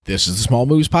This is the Small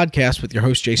Moves Podcast with your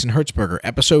host, Jason Hertzberger,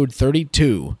 episode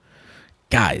 32.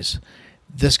 Guys,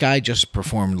 this guy just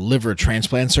performed liver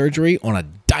transplant surgery on a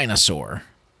dinosaur.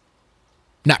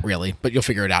 Not really, but you'll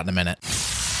figure it out in a minute.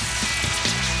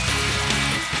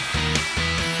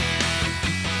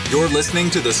 You're listening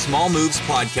to the Small Moves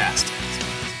Podcast.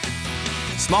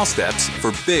 Small steps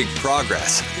for big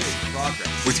progress.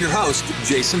 With your host,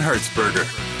 Jason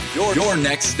Hertzberger. Your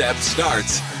next step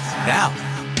starts now.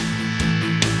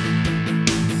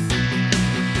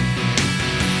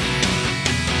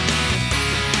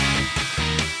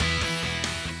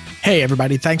 Hey,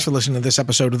 everybody. Thanks for listening to this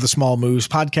episode of the Small Moves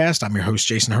Podcast. I'm your host,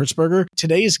 Jason Hertzberger.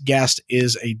 Today's guest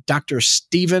is a Dr.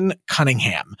 Stephen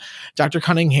Cunningham. Dr.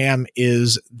 Cunningham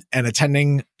is an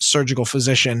attending surgical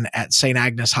physician at St.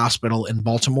 Agnes Hospital in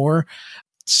Baltimore.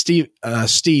 Steve,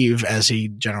 as he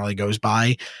generally goes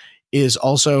by, is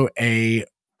also a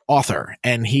author,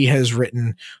 and he has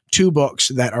written 2 books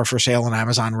that are for sale on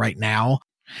Amazon right now.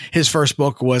 His first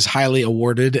book was highly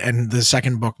awarded, and the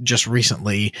second book just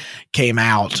recently came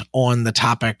out on the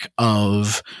topic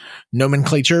of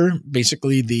nomenclature,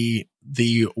 basically the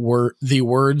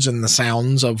words and the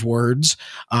sounds of words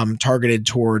targeted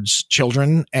towards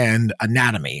children, and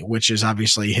anatomy, which is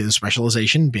obviously his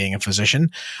specialization, being a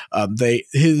physician.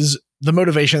 The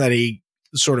motivation that he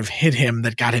sort of hit him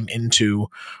that got him into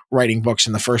writing books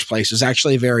in the first place is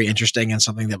actually very interesting and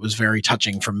something that was very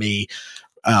touching for me.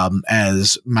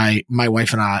 As my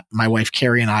wife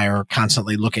Carrie and I are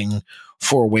constantly looking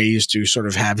for ways to sort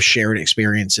of have shared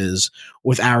experiences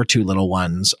with our 2 little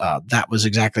ones. That was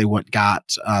exactly what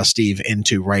got Steve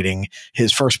into writing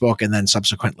his first book and then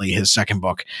subsequently his second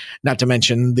book, not to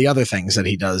mention the other things that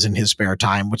he does in his spare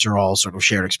time, which are all sort of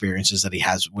shared experiences that he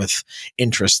has with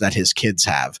interests that his kids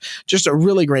have. Just a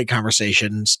really great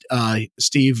conversation.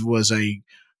 Steve was a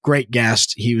great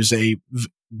guest. He was a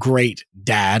great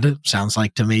dad, sounds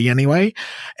like to me anyway.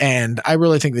 And I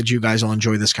really think that you guys will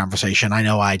enjoy this conversation. I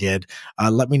know I did.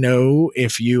 Let me know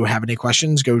if you have any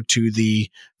questions. Go to the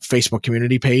Facebook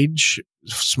community page,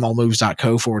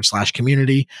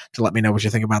 smallmoves.co/community, to let me know what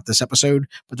you think about this episode.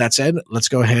 But that said, let's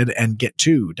go ahead and get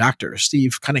to Dr.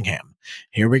 Steve Cunningham.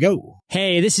 Here we go.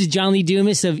 Hey, this is John Lee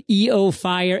Dumas of EO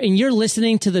Fire, and you're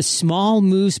listening to the Small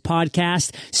Moves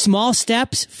Podcast, small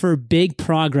steps for big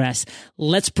progress.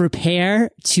 Let's prepare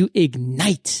to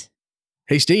ignite.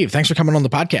 Hey, Steve, thanks for coming on the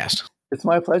podcast. It's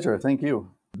my pleasure. Thank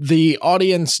you. The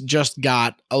audience just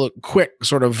got a quick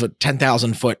sort of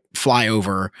 10,000 foot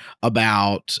flyover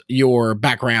about your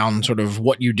background, sort of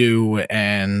what you do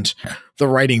and the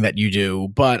writing that you do.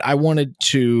 But I wanted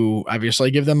to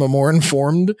obviously give them a more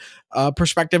informed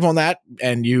perspective on that.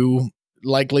 And you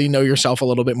likely know yourself a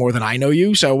little bit more than I know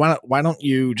you. So why don't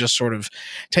you just sort of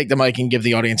take the mic and give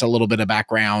the audience a little bit of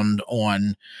background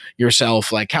on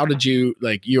yourself? Like, how did you,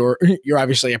 like, you're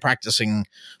obviously a practicing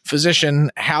physician.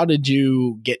 How did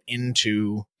you get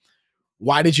into,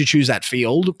 why did you choose that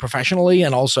field professionally?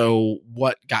 And also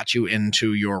what got you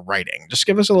into your writing? Just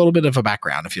give us a little bit of a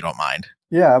background if you don't mind.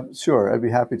 Yeah, sure. I'd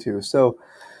be happy to. So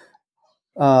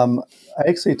I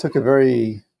actually took a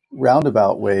very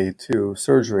roundabout way to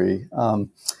surgery.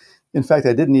 In fact,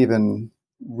 I didn't even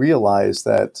realize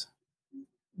that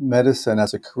medicine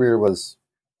as a career was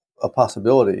a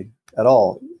possibility at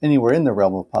all, anywhere in the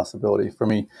realm of possibility for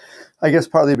me. I guess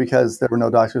partly because there were no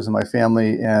doctors in my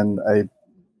family, and I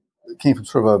came from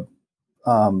sort of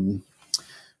a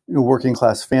working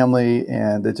class family,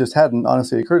 and it just hadn't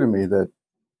honestly occurred to me that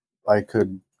I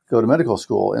could go to medical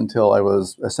school until I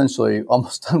was essentially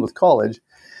almost done with college.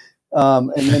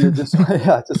 And then it just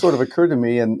sort of occurred to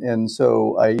me. And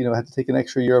so I, had to take an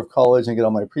extra year of college and get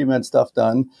all my pre-med stuff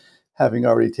done, having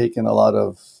already taken a lot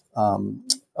of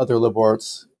other liberal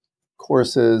arts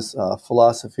courses,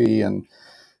 philosophy and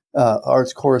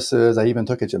arts courses. I even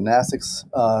took a gymnastics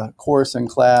course in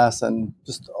class, and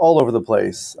just all over the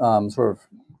place, sort of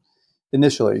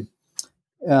initially.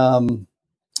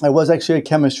 I was actually a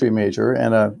chemistry major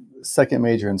and a second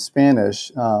major in Spanish.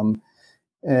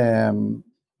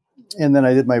 And then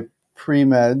I did my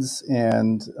pre-meds,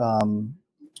 and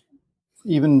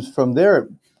even from there, it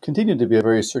continued to be a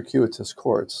very circuitous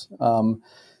course.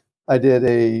 I did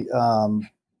a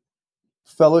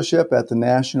fellowship at the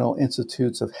National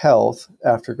Institutes of Health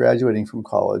after graduating from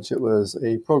college. It was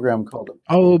a program called...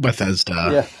 Oh, Bethesda.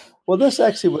 Yeah. Well, this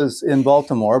actually was in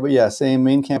Baltimore, but yeah, same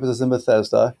main campus as in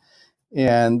Bethesda.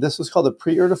 And this was called a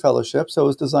pre-ERTA fellowship. So it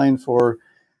was designed for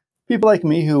people like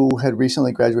me who had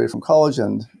recently graduated from college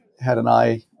and had an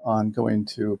eye on going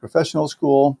to professional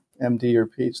school, MD or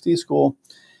PhD school.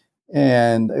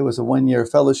 And it was a 1-year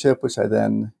fellowship, which I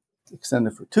then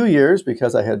extended for 2 years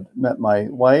because I had met my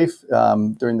wife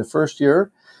during the first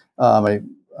year. I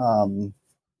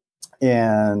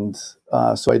and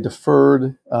so I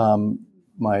deferred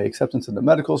my acceptance into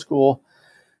medical school,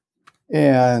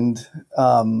 and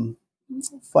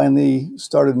finally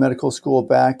started medical school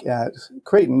back at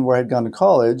Creighton, where I had gone to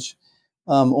college,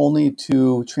 only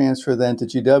to transfer then to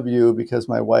GW because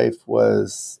my wife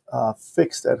was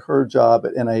fixed at her job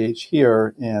at NIH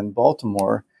here in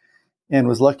Baltimore, and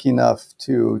was lucky enough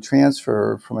to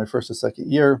transfer for my first and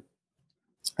second year.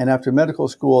 And after medical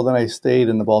school, then I stayed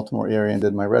in the Baltimore area and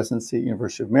did my residency at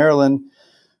University of Maryland,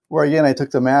 where again, I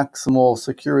took the maximal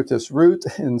circuitous route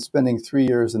in spending 3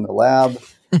 years in the lab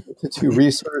to do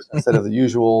research instead of the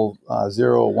usual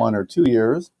 0, 1, or 2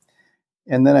 years.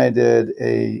 And then I did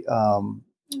a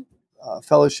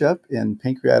fellowship in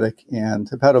pancreatic and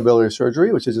hepatobiliary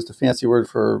surgery, which is just a fancy word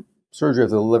for surgery of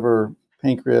the liver,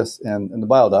 pancreas, and the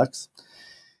bile ducts.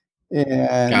 Got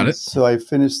And it. so I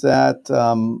finished that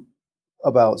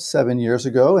about 7 years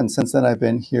ago. And since then, I've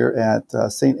been here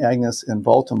at St. Agnes in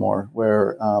Baltimore,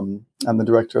 where I'm the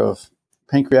director of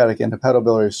pancreatic and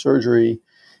hepatobiliary surgery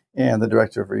and the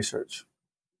director of research.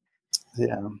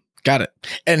 Yeah. Got it.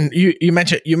 And you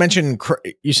mentioned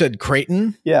you said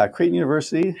Creighton. Yeah, Creighton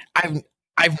University.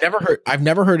 I've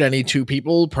never heard any two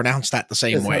people pronounce that the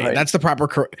same Is that way. right? That's the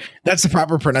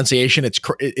proper pronunciation.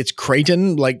 It's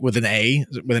Creighton, like with an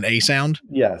A sound.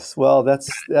 Yes. Well,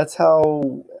 that's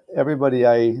how everybody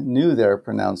I knew there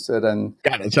pronounced it, and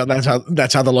Got it. So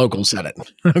that's how the locals said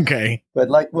it. Okay. but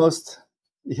like most,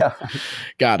 yeah,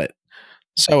 Got it.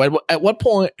 So at what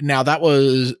point now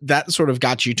that sort of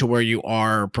got you to where you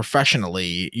are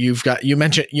professionally? You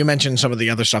mentioned some of the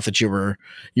other stuff that you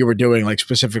were doing, like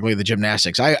specifically the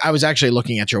gymnastics. I was actually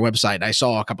looking at your website. And I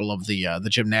saw a couple of the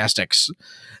gymnastics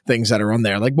things that are on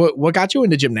there. Like what got you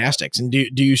into gymnastics, and do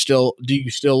you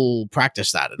still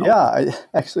practice that at all?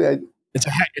 yeah. It's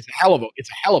a hell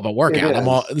of a workout. I'm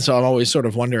always sort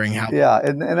of wondering how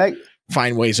and I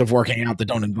find ways of working out that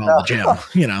don't involve the gym.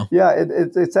 You know. Yeah,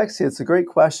 it's actually a great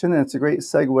question, and it's a great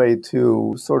segue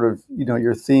to sort of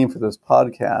your theme for this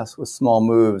podcast with small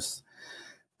moves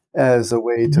as a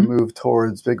way to move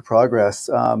towards big progress.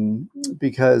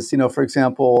 Because for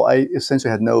example, I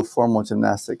essentially had no formal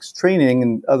gymnastics training,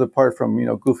 and other apart from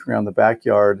goofing around the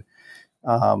backyard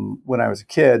when I was a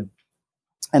kid,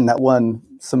 and that one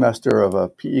semester of a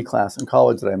PE class in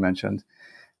college that I mentioned.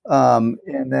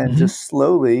 And then just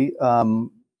slowly,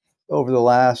 over the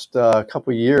last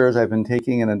couple of years, I've been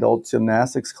taking an adult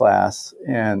gymnastics class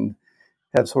and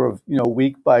have sort of,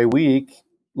 week by week,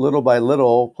 little by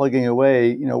little, plugging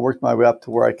away, worked my way up to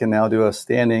where I can now do a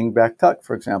standing back tuck,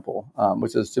 for example,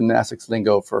 which is gymnastics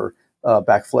lingo for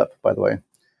back flip, by the way.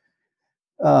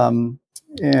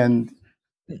 And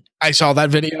I saw that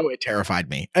video. It terrified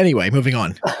me. Anyway, moving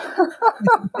on.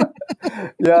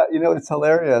 yeah, it's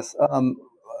hilarious.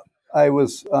 I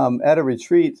was at a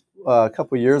retreat a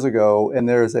couple of years ago, and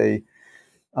there's a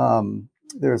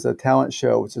talent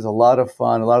show, which is a lot of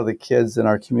fun. A lot of the kids in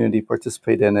our community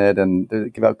participate in it, and they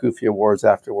give out goofy awards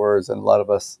afterwards. And a lot of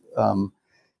us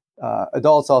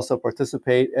adults also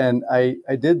participate. And I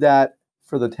did that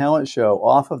for the talent show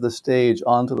off of the stage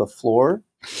onto the floor,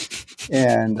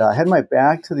 and I had my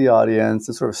back to the audience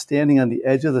and sort of standing on the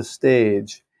edge of the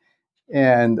stage.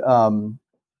 And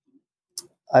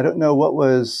I don't know what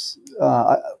was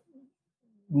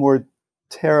more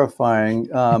terrifying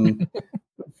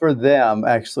for them,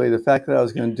 actually, the fact that I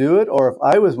was going to do it, or if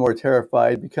I was more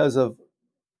terrified because of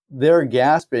their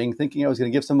gasping, thinking I was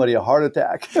going to give somebody a heart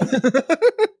attack.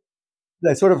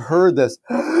 I sort of heard this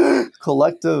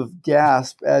collective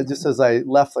gasp just as I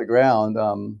left the ground.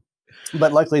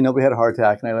 But luckily, nobody had a heart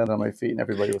attack, and I landed on my feet, and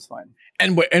everybody was fine.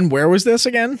 And where was this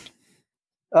again?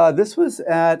 This was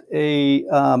at a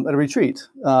retreat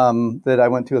that I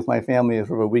went to with my family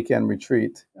for a weekend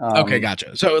retreat. Okay,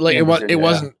 gotcha. So like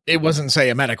it wasn't say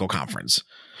a medical conference.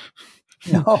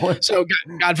 No. So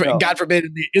God forbid,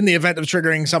 in the event of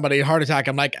triggering somebody a heart attack,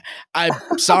 I'm like, I'm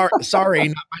sorry,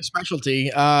 not my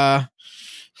specialty.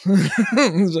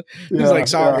 He's like,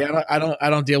 sorry, yeah. I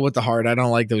don't deal with the heart. I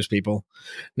don't like those people.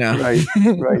 No.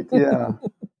 Right. Yeah.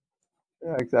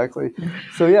 Yeah, exactly.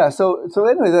 So anyway,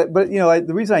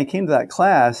 the reason I came to that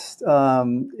class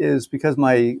is because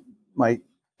my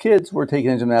kids were taking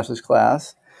a gymnastics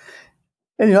class,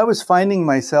 and I was finding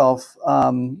myself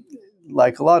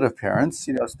like a lot of parents,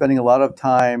 spending a lot of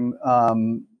time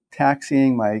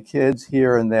taxiing my kids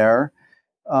here and there,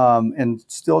 and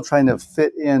still trying to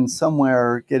fit in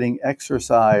somewhere getting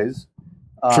exercise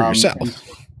for yourself.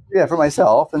 For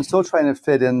myself, and still trying to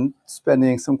fit in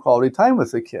spending some quality time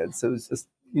with the kids. It was just,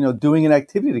 doing an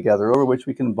activity together over which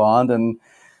we can bond and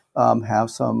have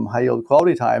some high yield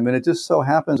quality time. And it just so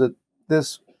happens that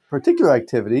this particular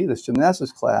activity, this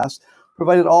gymnastics class,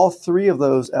 provided all three of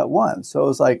those at once. So it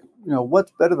was like,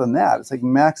 what's better than that? It's like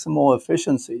maximal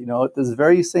efficiency. At this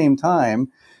very same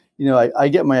time, I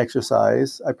get my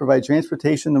exercise, I provide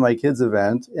transportation to my kids'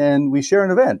 event, and we share an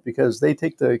event because they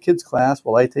take the kids' class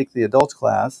while I take the adults'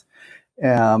 class.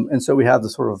 And so we have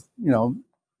this sort of,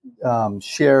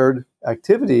 shared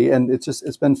activity, and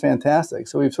it's been fantastic.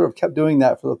 So we've sort of kept doing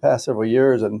that for the past several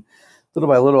years, and little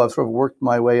by little, I've sort of worked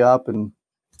my way up and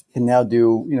can now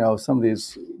do, some of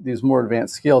these more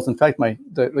advanced skills. In fact,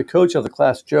 the coach of the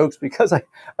class jokes because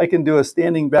I can do a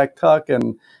standing back tuck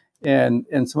and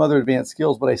some other advanced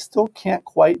skills, but I still can't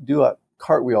quite do a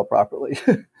cartwheel properly.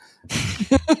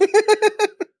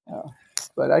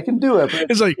 But I can do it. But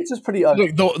it's just pretty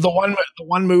ugly. The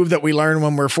one move that we learn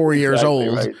when we're 4 years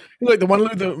old. Right. Like the one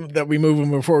move that we move when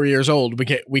we're 4 years old,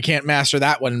 we can't master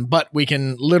that one, but we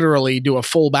can literally do a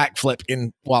full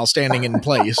backflip while standing in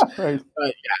place. Right.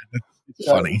 It's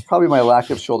funny. It's probably my lack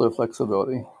of shoulder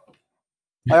flexibility.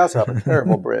 I also have a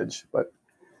terrible bridge, but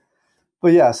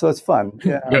yeah, so it's fun.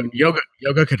 Yeah,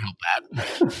 yoga could help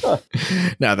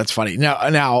that. No, that's funny.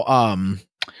 Now,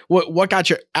 what got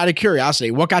your, out of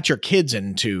curiosity, what got your kids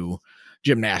into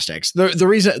gymnastics? The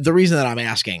reason that I'm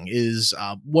asking is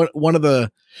one of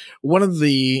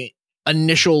the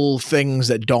initial things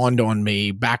that dawned on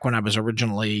me back when I was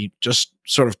originally just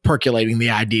sort of percolating the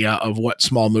idea of what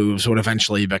small moves would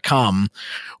eventually become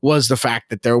was the fact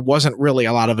that there wasn't really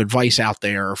a lot of advice out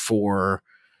there for,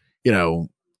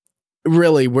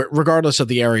 really, regardless of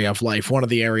the area of life. One of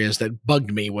the areas that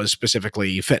bugged me was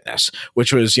specifically fitness,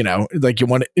 which was, you want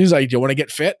to get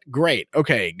fit? Great.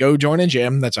 Okay. Go join a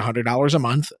gym. That's $100 a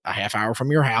month, a half hour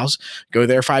from your house. Go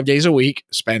there 5 days a week,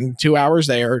 spend 2 hours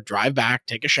there, drive back,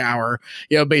 take a shower,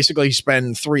 basically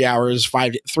spend 3 hours,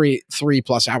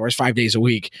 3+ hours, 5 days a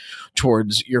week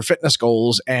towards your fitness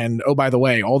goals. And oh, by the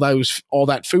way, all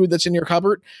that food that's in your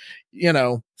cupboard,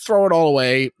 throw it all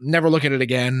away, never look at it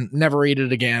again, never eat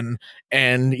it again.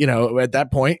 And, at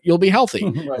that point you'll be healthy.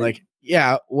 Right. Like,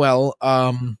 yeah, well,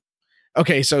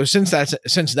 okay. So since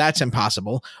that's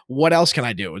impossible, what else can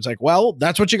I do? It's like, well,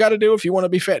 that's what you got to do if you want to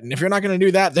be fit. And if you're not going to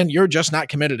do that, then you're just not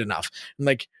committed enough. And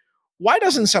like, why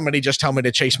doesn't somebody just tell me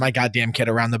to chase my goddamn kid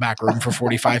around the back room for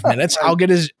 45 minutes? Right. I'll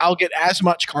get as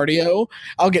much cardio.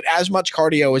 I'll get as much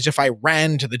cardio as if I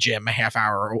ran to the gym a half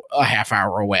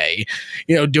hour away,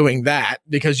 doing that,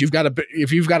 because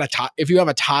if you have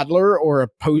a toddler or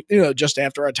just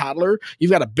after a toddler, you've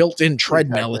got a built-in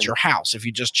treadmill at your house if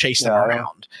you just chase them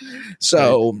around.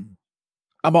 So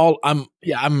right.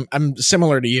 I'm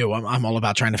similar to you. I'm all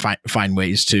about trying to find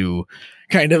ways to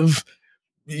kind of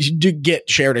do get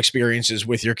shared experiences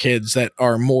with your kids that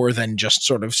are more than just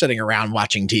sort of sitting around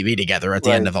watching TV together at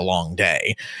the end of a long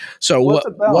day. So what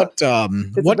got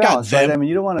them? Right? I mean,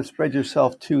 you don't want to spread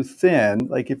yourself too thin.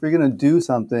 Like if you're going to do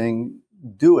something,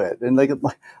 do it. And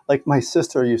like my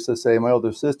sister used to say, my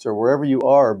older sister, wherever you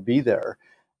are, be there.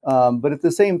 But at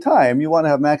the same time, you want to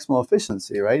have maximal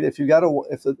efficiency, right? If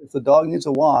the dog needs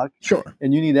a walk, sure,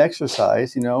 and you need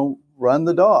exercise, run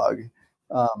the dog.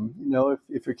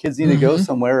 If your kids need to go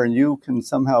somewhere and you can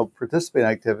somehow participate in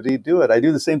activity, do it. I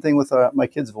do the same thing with my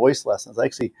kids' voice lessons. I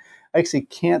actually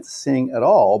can't sing at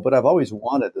all, but I've always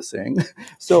wanted to sing.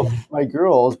 So my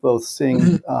girls both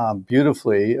sing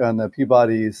beautifully on the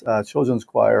Peabody's children's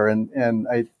choir, and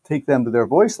I take them to their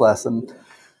voice lesson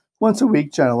once a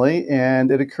week generally. And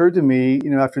it occurred to me,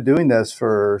 after doing this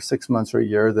for 6 months or a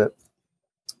year, that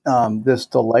this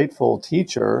delightful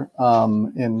teacher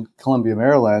in Columbia,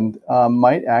 Maryland,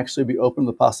 might actually be open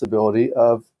to the possibility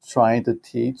of trying to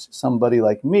teach somebody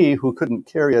like me who couldn't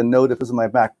carry a note if it was in my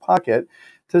back pocket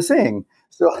to sing.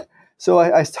 So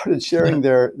I started sharing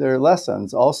their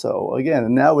lessons also again,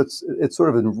 and now it's sort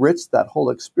of enriched that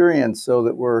whole experience so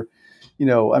that we're,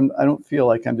 I don't feel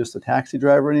like I'm just a taxi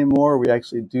driver anymore. We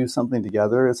actually do something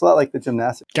together. It's a lot like the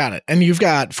gymnastics. Got it. And you've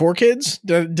got 4 kids?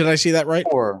 Did I see that right?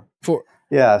 4.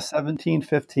 Yeah, 17,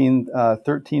 15,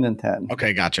 13, and 10.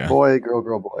 Okay, gotcha. Boy,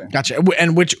 girl, boy. Gotcha.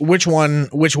 And which one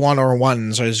or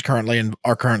ones are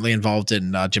currently involved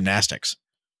in gymnastics?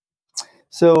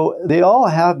 So they all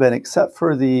have been, except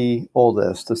for the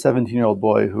oldest, the 17-year-old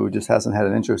boy who just hasn't had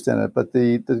an interest in it. But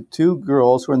the 2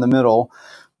 girls who are in the middle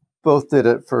both did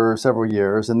it for several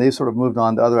years, and they've sort of moved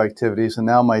on to other activities. And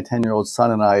now my 10-year-old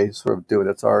son and I sort of do it.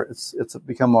 It's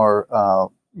become our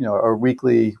our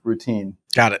weekly routine.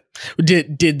 Got it.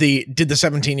 Did the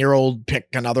 17-year-old pick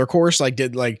another course? Like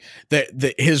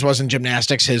his wasn't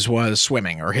gymnastics, his was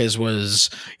swimming, or his was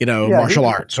martial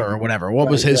arts or whatever. What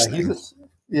was his thing?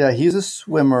 Yeah, he's a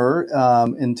swimmer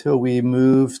until we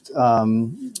moved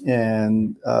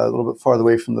and a little bit farther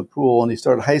away from the pool. And he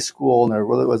started high school, and there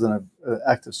really wasn't an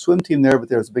active swim team there, but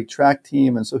there was a big track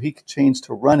team. And so he changed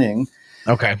to running,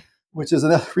 Okay. which is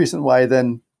another reason why I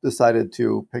then decided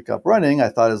to pick up running. I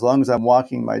thought as long as I'm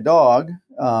walking my dog,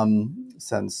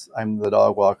 since I'm the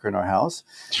dog walker in our house,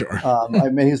 Sure. I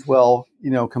may as well,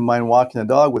 combine walking the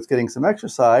dog with getting some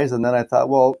exercise. And then I thought,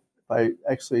 well, if I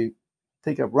actually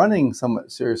take up running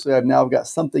somewhat seriously, I've now got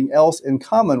something else in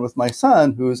common with my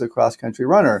son, who's a cross-country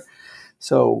runner.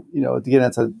 So,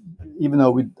 again, even though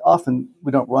we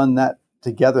don't run that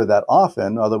together that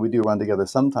often, although we do run together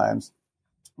sometimes,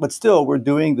 but still we're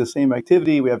doing the same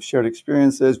activity. We have shared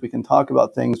experiences. We can talk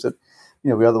about things that,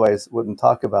 we otherwise wouldn't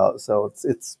talk about. So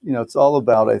it's all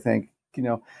about, I think,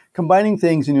 combining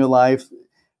things in your life,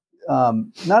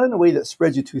 not in a way that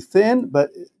spreads you too thin,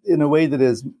 but in a way that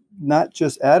is not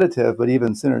just additive, but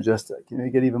even synergistic. You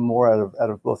get even more out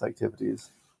of both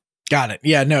activities. Got it.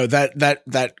 Yeah, no, that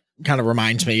kind of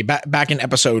reminds me back in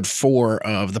episode 4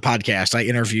 of the podcast, I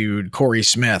interviewed Corey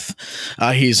Smith.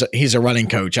 He's a running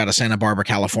coach out of Santa Barbara,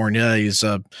 California. He's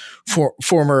a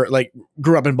former,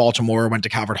 grew up in Baltimore, went to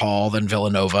Calvert Hall, then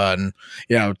Villanova, and,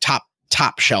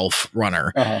 top shelf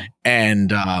runner,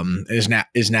 and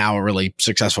is now a really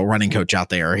successful running coach out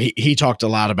there. He talked a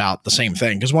lot about the same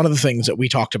thing, because one of the things that we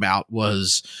talked about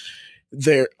was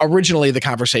originally the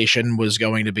conversation was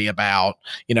going to be about,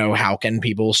 how can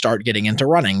people start getting into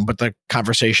running, but the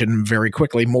conversation very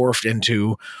quickly morphed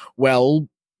into, well,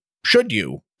 should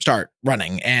you start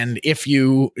running? And if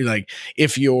you're,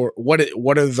 what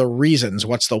are the reasons?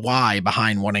 What's the why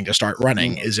behind wanting to start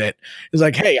running? Is it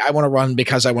like, hey, I want to run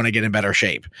because I want to get in better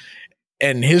shape.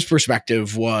 And his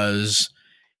perspective was,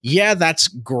 yeah, that's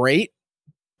great,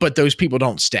 but those people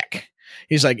don't stick.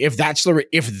 He's like, if that's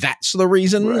the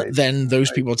reason, Right. then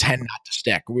those people tend not to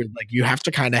stick. We're like, you have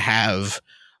to kind of have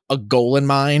a goal in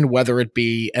mind, whether it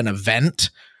be an event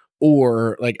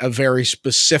or like a very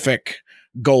specific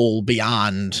goal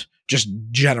beyond just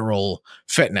general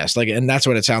fitness. And that's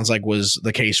what it sounds like was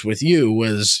the case with you.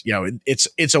 Was,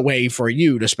 it's a way for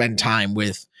you to spend time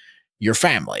with your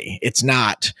family. It's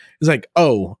like,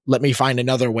 oh, let me find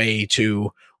another way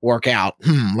to work out.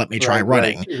 Let me try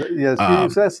running. Right.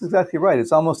 Yes, that's exactly right.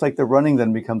 It's almost like the running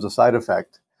then becomes a side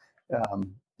effect.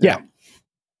 Yeah.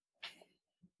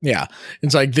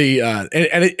 It's like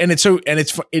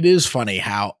it is funny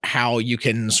how you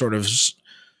can sort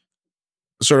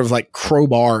of like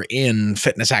crowbar in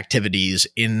fitness activities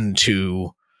into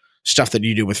stuff that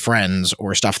you do with friends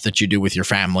or stuff that you do with your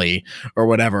family or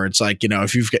whatever. It's like,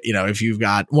 if you've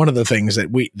got one of the things that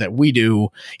we do,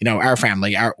 our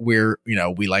family,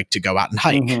 we like to go out and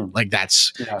hike. Like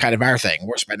that's kind of our thing.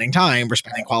 We're spending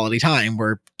quality time.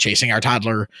 We're chasing our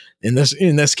toddler in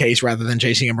this case, rather than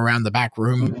chasing him around the back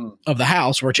room of the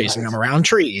house, we're chasing him around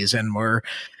trees, and we're,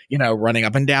 running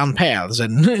up and down paths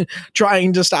and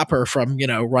trying to stop her from,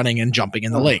 running and jumping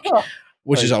in the lake,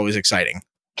 which is always exciting.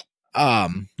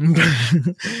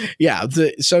 Yeah.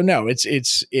 So no, it's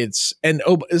and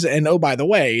by the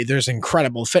way, there's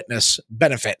incredible fitness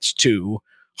benefits to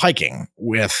hiking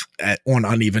on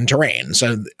uneven terrain.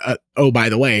 So, by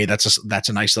the way, that's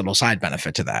a nice little side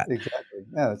benefit to that. Exactly.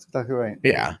 Yeah, that's exactly right.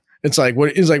 Yeah. It's like,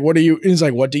 what do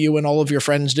you and all of your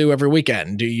friends do every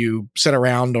weekend? Do you sit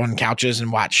around on couches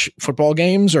and watch football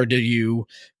games, or do you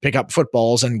pick up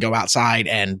footballs and go outside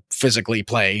and physically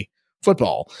play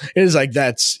football? It's like,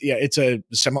 it's a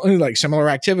similar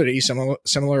activity,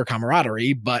 similar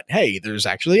camaraderie, but hey, there's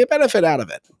actually a benefit out of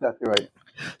it. Exactly right.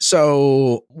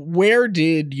 So where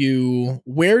did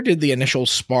the initial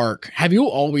spark? Have you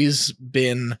always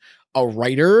been a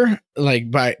writer,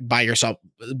 like by yourself,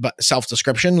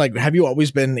 self-description? Like, have you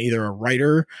always been either a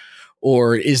writer,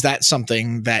 or is that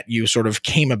something that you sort of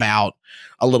came about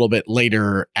a little bit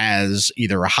later as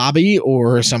either a hobby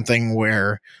or something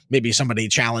where maybe somebody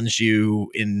challenged you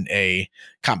in a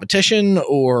competition,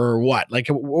 or what? Like,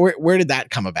 where did that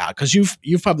come about? Because you've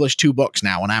published 2 books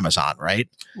now on Amazon, right?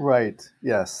 Right.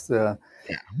 Yes.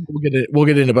 Yeah, we'll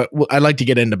get into, but I'd like to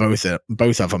get into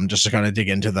both of them, just to kind of dig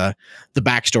into the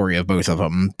backstory of both of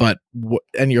them. But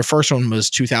and your first one was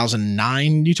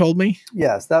 2009, you told me?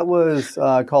 Yes, that was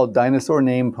called Dinosaur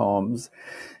Name Poems.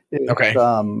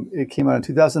 It came out in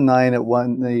 2009. It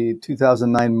won the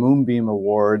 2009 Moonbeam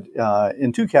Award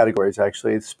in 2 categories,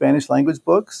 actually. Spanish language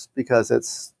books, because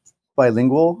it's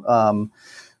bilingual.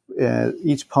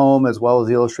 Each poem, as well as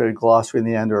the illustrated glossary in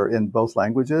the end, are in both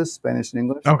languages, Spanish and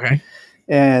English. Okay.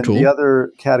 And cool. The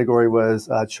other category was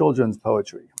children's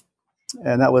poetry.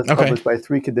 And that was published by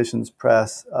 3 Conditions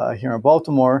Press here in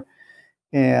Baltimore.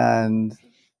 And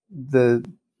the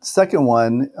second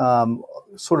one,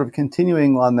 sort of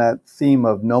continuing on that theme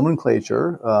of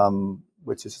nomenclature,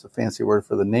 which is a fancy word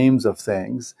for the names of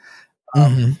things,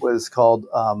 was called,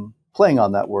 playing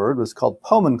on that word, was called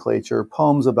Poemenclature,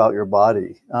 Poems About Your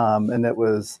Body. And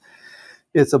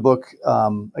it's a book,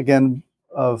 again,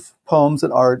 of poems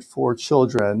and art for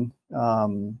children.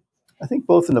 I think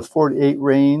both in the 4 to 8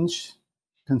 range,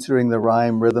 considering the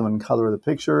rhyme, rhythm, and color of the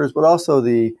pictures, but also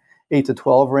the 8 to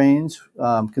 12 range,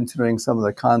 considering some of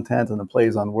the content and the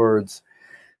plays on words.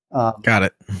 Got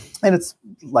it. And it's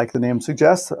like the name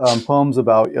suggests, poems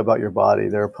about your body.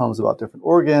 There are poems about different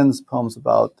organs, poems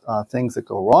about things that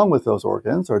go wrong with those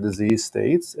organs or disease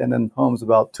states, and then poems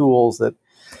about tools that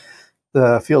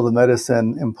the field of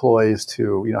medicine employs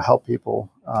to help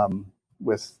people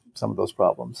with some of those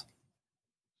problems.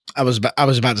 I was about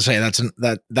to say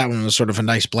that one was sort of a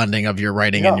nice blending of your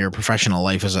writing and your professional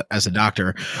life as a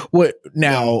doctor. What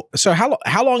now? Yeah. So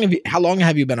how long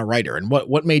have you been a writer, and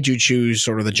what made you choose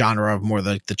sort of the genre of more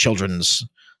the children's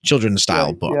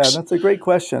style books? Yeah, that's a great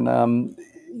question.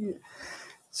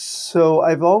 So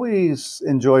I've always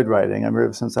enjoyed writing. I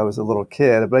remember since I was a little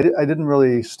kid, but I didn't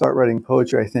really start writing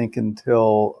poetry, I think,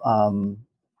 until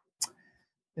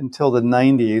the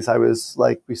 90s. I was,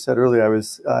 like we said earlier, I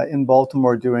was in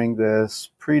Baltimore doing this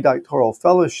pre-doctoral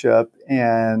fellowship,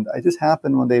 and I just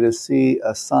happened one day to see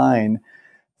a sign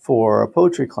for a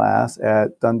poetry class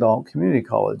at Dundalk Community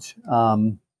College.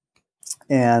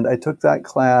 And I took that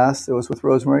class. It was with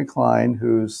Rosemary Cline,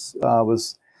 who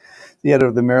was the editor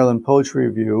of the Maryland Poetry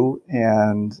Review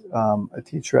and a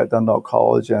teacher at Dundalk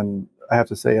College. And I have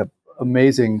to say, an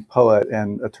amazing poet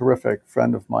and a terrific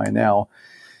friend of mine now.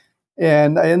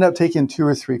 And I ended up taking 2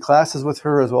 or 3 classes with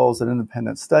her, as well as an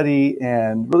independent study,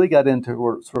 and really got into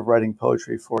sort of writing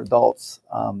poetry for adults.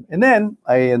 And then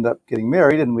I ended up getting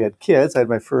married, and we had kids. I had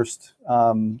my first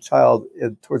child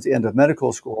towards the end of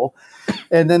medical school.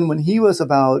 And then when he was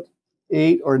about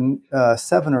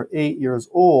 7 or 8 years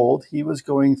old, he was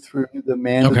going through the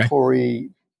mandatory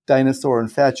dinosaur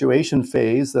infatuation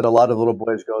phase that a lot of little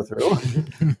boys go through.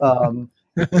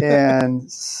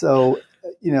 And so,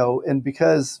 and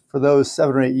because for those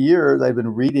 7 or 8 years, I've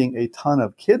been reading a ton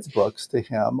of kids' books to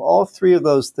him, all 3 of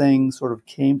those things sort of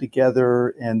came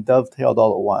together and dovetailed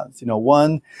all at once.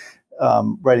 One,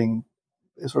 writing,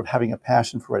 sort of having a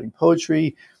passion for writing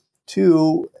poetry.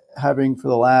 2, having for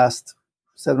the last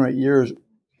 7 or 8 years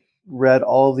read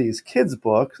all these kids'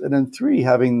 books. And then 3,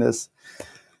 having this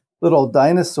little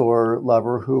dinosaur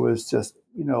lover who was just,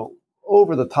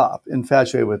 over the top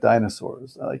infatuated with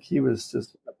dinosaurs. Like he was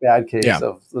just a bad case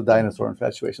of the dinosaur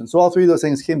infatuation. So all 3 of those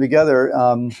things came together.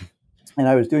 And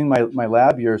I was doing my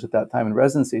lab years at that time in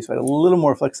residency. So I had a little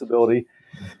more flexibility,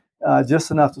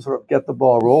 just enough to sort of get the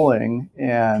ball rolling.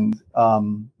 And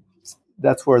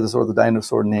that's where the sort of the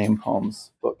dinosaur name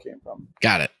poems book came from.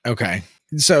 Got it. Okay.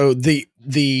 So the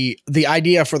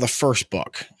idea for the first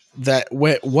book,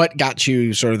 what got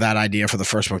you sort of that idea for the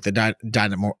first book, the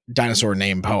dinosaur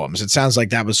name poems? It sounds like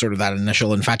that was sort of that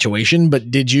initial infatuation,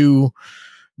 but did you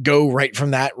go right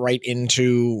from that right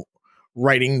into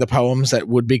writing the poems that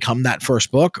would become that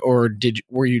first book, or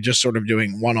were you just sort of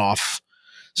doing one-off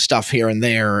stuff here and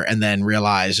there and then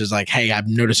realize is like, hey,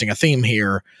 I'm noticing a theme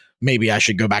here. Maybe I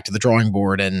should go back to the drawing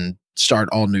board and start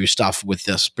all new stuff with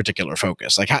this particular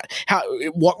focus. Like how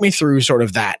walk me through sort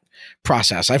of that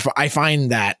process. I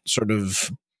find that sort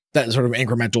of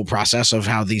incremental process of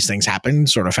how these things happen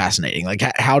sort of fascinating. Like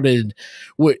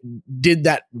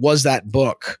was that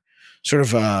book sort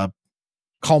of a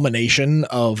culmination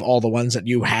of all the ones that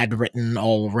you had written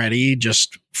already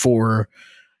just for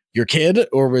your kid,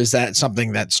 or was that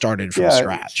something that started from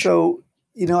scratch? So,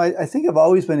 I think I've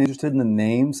always been interested in the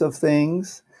names of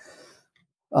things.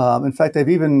 In fact, I've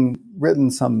even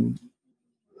written some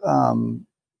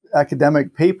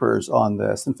academic papers on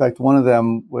this. In fact, one of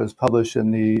them was published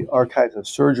in the Archives of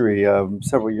Surgery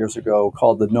several years ago,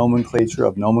 called The Nomenclature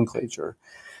of Nomenclature.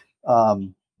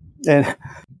 And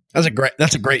that's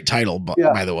a great title,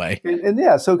 by the way.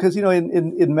 So because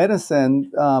in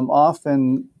medicine,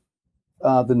 often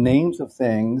the names of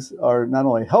things are not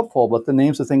only helpful, but the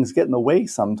names of things get in the way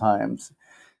sometimes.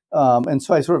 And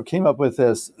so I sort of came up with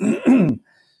this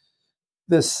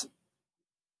this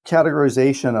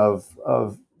categorization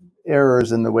of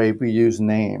errors in the way we use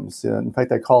names. In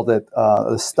fact, I called it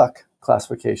the STUC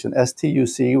classification,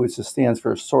 STUC, which just stands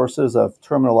for Sources of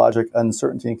Terminologic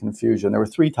Uncertainty and Confusion. There were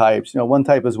 3 types. One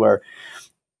type is where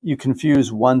you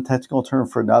confuse one technical term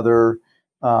for another.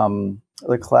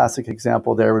 The classic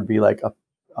example there would be like a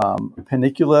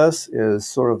paniculus is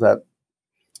sort of that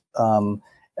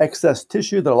excess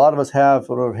tissue that a lot of us have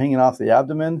sort of hanging off the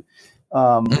abdomen.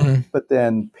 But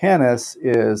then pannus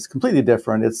is completely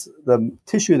different. It's the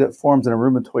tissue that forms in a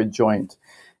rheumatoid joint.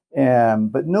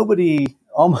 But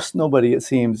almost nobody, it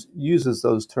seems, uses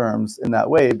those terms in that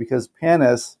way because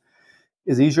pannus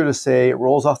is easier to say. It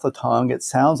rolls off the tongue. It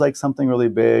sounds like something really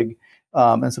big.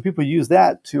 And so people use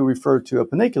that to refer to a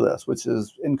panniculus, which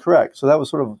is incorrect. So that was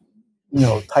sort of,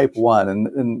 type 1.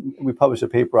 And we published a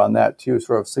paper on that too,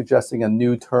 sort of suggesting a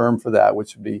new term for that,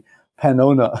 which would be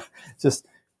pannona, just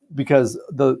because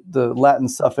the Latin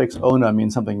suffix ona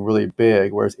means something really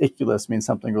big, whereas iculus means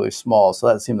something really small. So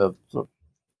that seemed to sort of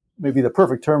maybe the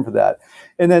perfect term for that.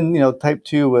 And then, type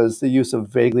 2 was the use of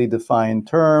vaguely defined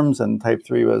terms, and type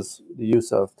 3 was the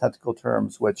use of technical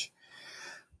terms, which,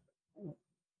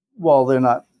 while they're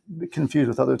not confused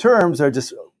with other terms, they're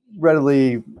just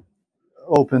readily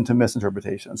open to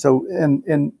misinterpretation. So,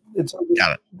 and it's,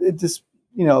 Got it just,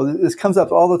 this comes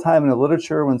up all the time in the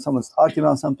literature when someone's talking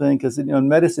about something, because, in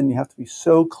medicine, you have to be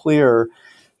so clear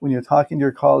when you're talking to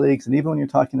your colleagues, and even when you're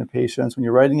talking to patients, when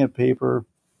you're writing a paper,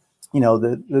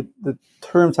 the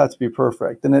terms have to be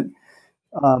perfect. And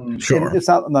Sure. and it's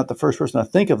not, I'm not the first person to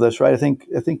think of this, right? I think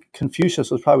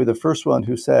Confucius was probably the first one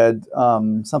who said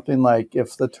something like,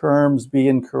 if the terms be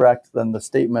incorrect, then the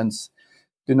statements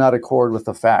do not accord with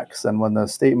the facts. And when the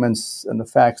statements and the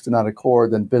facts do not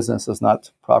accord, then business is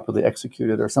not properly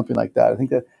executed, or something like that.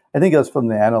 I think that's from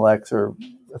the Analects, or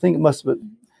I think it must have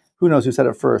been, who knows who said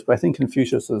it first, but I think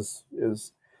Confucius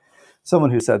is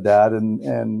someone who said that.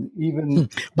 And even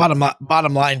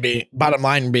bottom line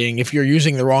being, if you're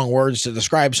using the wrong words to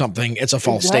describe something, it's a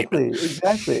false statement.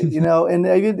 Exactly. And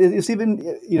it's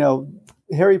even,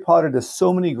 Harry Potter does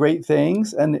so many great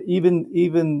things, and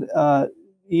even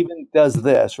does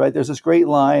this, right? There's this great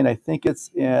line, I think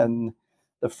it's in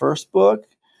the first book,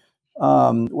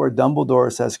 where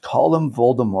Dumbledore says, "Call him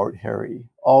Voldemort, Harry.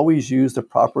 Always use the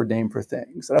proper name for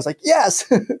things." And I was like,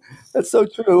 yes, that's so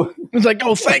true. It's like,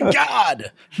 oh, thank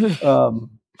God.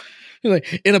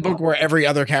 Like in a book where every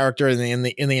other character in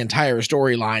the entire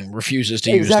storyline refuses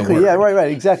to use the word. Yeah,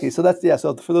 right, exactly. So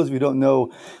So for those of you who don't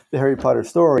know the Harry Potter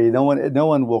story, no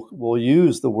one will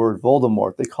use the word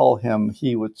Voldemort. They call him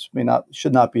he, which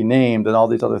should not be named, and all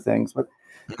these other things. But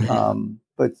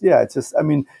yeah, it's just, I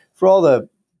mean, for all the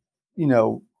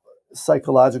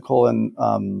psychological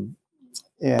and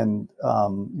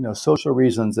social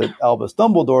reasons that Albus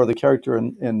Dumbledore, the character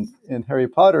in Harry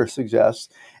Potter, suggests,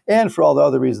 and for all the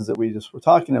other reasons that we just were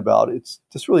talking about, it's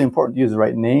just really important to use the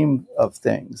right name of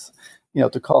things,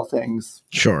 to call things.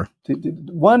 Sure.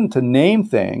 To name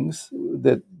things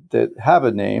that have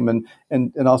a name, and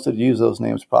also to use those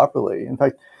names properly. In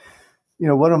fact,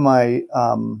 one of my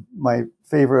my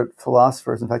favorite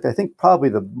philosophers, in fact, I think probably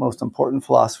the most important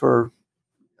philosopher,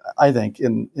 I think,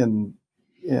 in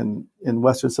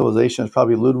Western civilization, is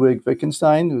probably Ludwig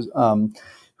Wittgenstein,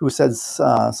 who says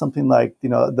something like,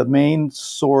 the main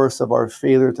source of our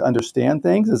failure to understand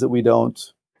things is that we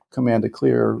don't command a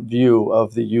clear view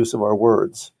of the use of our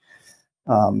words.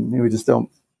 We just don't,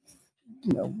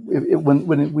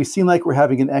 when we seem like we're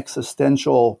having an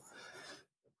existential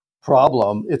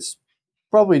problem, it's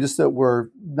probably just that we're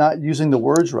not using the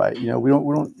words right. We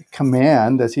don't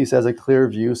command, as he says, a clear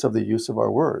use of the use of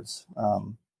our words.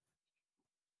 And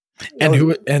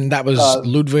that was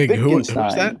Ludwig. Who was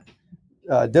that?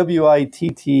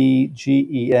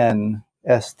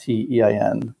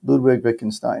 Wittgenstein, Ludwig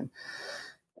Wittgenstein.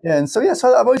 And so,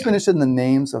 so I've always been interested in the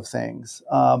names of things.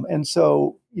 And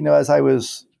so, as I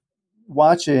was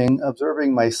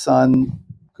observing my son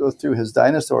go through his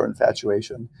dinosaur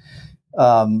infatuation,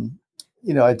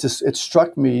 it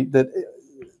struck me that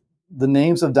the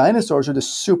names of dinosaurs are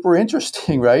just super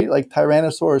interesting, right? Like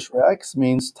Tyrannosaurus Rex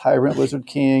means tyrant lizard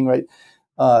king, right?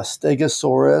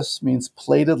 Stegosaurus means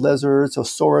plated lizard. So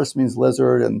saurus means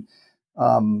lizard, and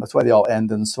that's why they all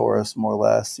end in saurus, more or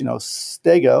less.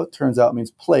 Stego, turns out, means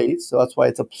plate. So that's why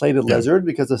it's a plated lizard,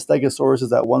 because the Stegosaurus is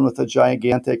that one with the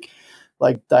gigantic,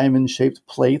 like diamond-shaped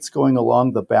plates going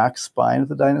along the back spine of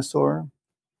the dinosaur.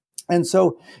 And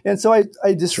so I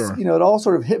just, Sure. It all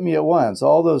sort of hit me at once.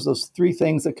 All those three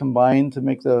things that combined to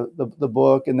make the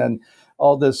book, and then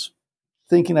all this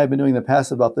thinking I've been doing in the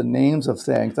past about the names of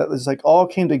things, that was like all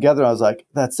came together. I was like,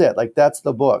 that's it. Like, that's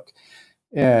the book.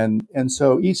 And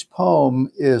so each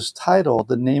poem is titled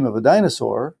the name of a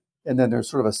dinosaur, and then there's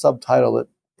sort of a subtitle that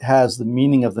has the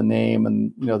meaning of the name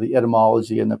and the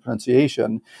etymology and the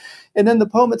pronunciation. And then the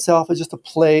poem itself is just a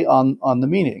play on the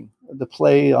meaning, the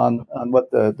play on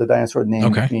what the dinosaur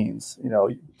name means.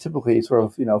 Typically sort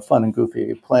of fun and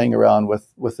goofy, playing around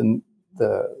with the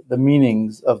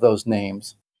meanings of those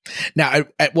names. Now,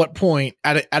 at what point,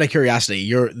 out of curiosity,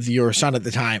 your son at the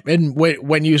time, and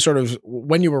when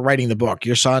you were writing the book,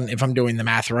 your son, if I'm doing the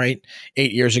math right,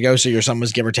 8 years ago, so your son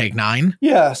was give or take 9.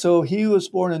 Yeah, so he was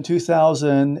born in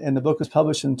 2000, and the book was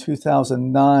published in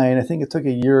 2009. I think it took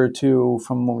a year or two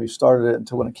from when we started it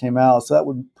until when it came out. So that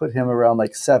would put him around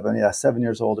like 7. Yeah, 7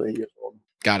 years old or 8 years old.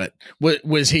 Got it.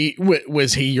 Was he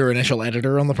your initial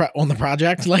editor on the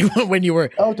project? Like when you were?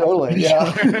 Oh, totally.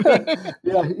 Yeah,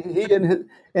 yeah. He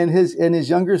and his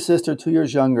younger sister, 2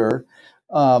 years younger,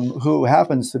 who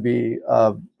happens to be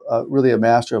really a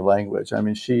master of language. I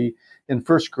mean, she in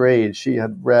first grade she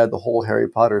had read the whole Harry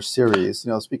Potter series.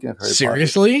 You know, speaking of Harry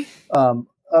Seriously? Potter,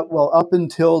 well, up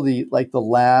until the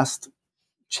last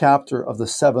chapter of the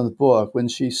 7th book, when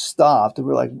she stopped, and we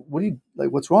were like, "What are you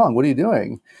like? What's wrong? What are you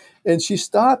doing?" And she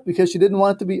stopped because she didn't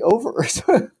want it to be over.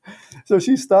 So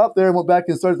she stopped there and went back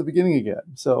and started at the beginning again.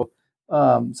 So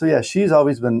yeah, she's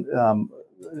always been an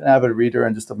avid reader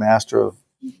and just a master of,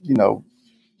 you know,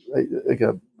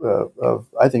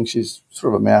 I think she's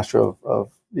sort of a master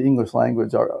of the English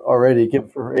language already, given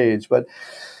for her age. But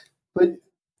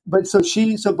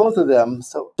so both of them.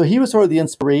 So he was sort of the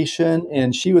inspiration,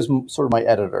 and she was sort of my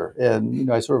editor.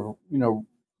 And I sort of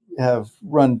have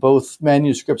run both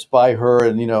manuscripts by her,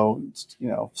 and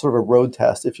sort of a road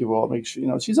test, if you will, make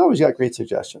sure she's always got great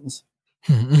suggestions.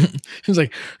 He's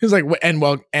like,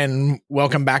 and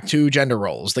welcome back to gender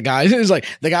roles. The guy is like,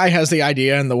 the guy has the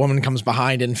idea, and the woman comes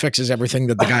behind and fixes everything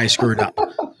that the guy screwed up.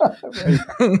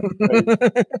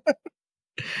 Right.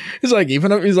 He's like,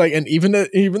 even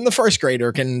the first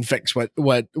grader can fix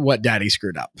what daddy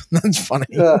screwed up. That's funny.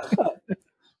 Yeah.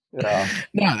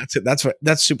 No,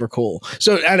 that's super cool.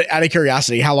 So out of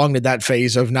curiosity, how long did that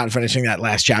phase of not finishing that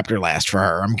last chapter last for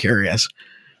her? I'm curious.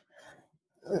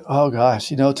 Oh gosh,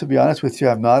 to be honest with you,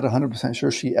 I'm not 100%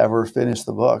 sure she ever finished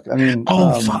the book. I mean,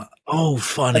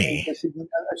 funny. I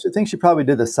think she probably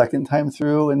did the second time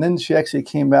through, and then she actually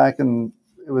came back, and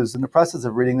it was in the process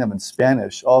of reading them in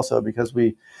Spanish also, because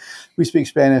we speak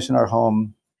Spanish in our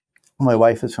home. My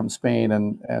wife is from Spain,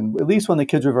 and at least when the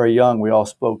kids were very young, we all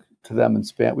spoke to them in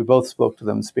Spanish. We both spoke to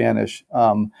them in Spanish.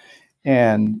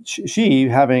 And she,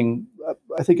 having,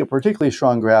 I think, a particularly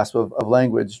strong grasp of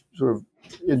language, sort of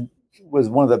was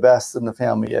one of the best in the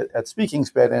family at speaking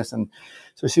Spanish. And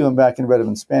so she went back and read them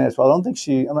in Spanish. Well, I'm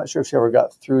not sure if she ever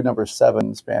got through number 7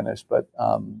 in Spanish, but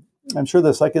I'm sure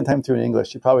the second time through in English,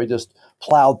 she probably just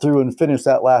plowed through and finished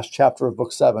that last chapter of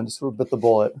book 7, just sort of bit the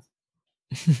bullet.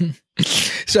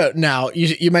 So now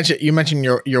you mentioned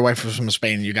your wife was from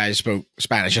Spain. You guys spoke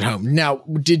Spanish at home. Now,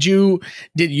 did you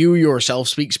yourself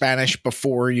speak Spanish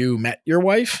before you met your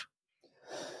wife?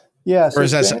 Yeah.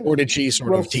 Or did she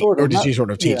sort of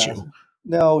teach you?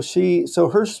 No,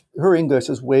 her English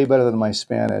is way better than my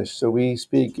Spanish. So we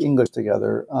speak English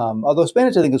together. Although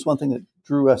Spanish, I think, is one thing that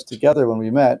drew us together when we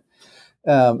met.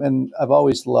 And I've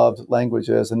always loved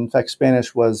languages. And in fact,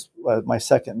 Spanish was my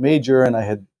second major, and I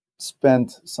had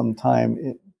spent some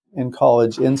time in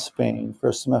college in Spain for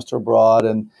a semester abroad,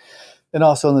 and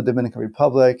also in the Dominican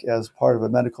Republic as part of a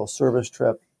medical service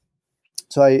trip.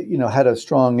 So I, had a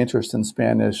strong interest in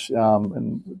Spanish,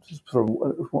 and sort of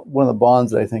one of the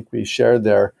bonds that I think we shared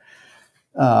there.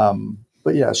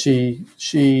 But yeah, she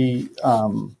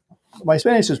my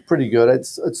Spanish is pretty good.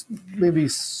 It's maybe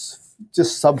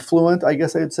just subfluent, I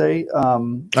guess I'd say.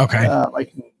 Okay.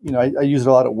 I use it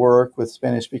a lot at work with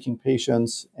Spanish-speaking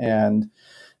patients, and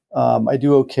I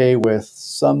do okay with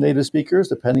some native speakers,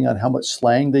 depending on how much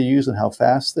slang they use and how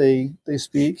fast they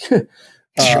speak.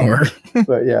 Sure.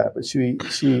 But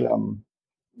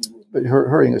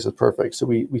her English is perfect, so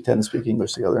we tend to speak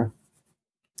English together.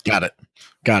 Got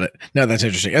it. No, that's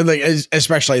interesting. And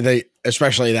especially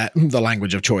that the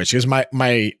language of choice, because my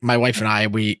wife and I,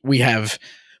 we have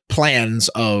plans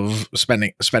of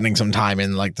spending some time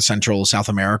in like the Central South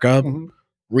America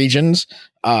regions.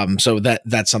 So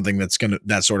that's something that's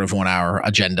sort of on our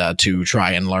agenda to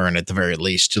try and learn at the very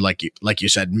least, to like you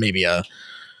said, maybe a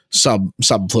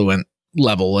subfluent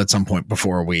level at some point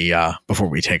before we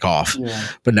take off. Yeah.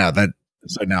 But now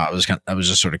I was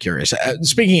just sort of curious.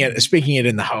 Speaking it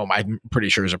in the home, I'm pretty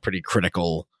sure is a pretty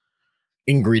critical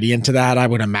ingredient to that, I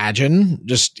would imagine.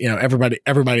 Just everybody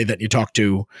that you talk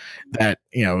to that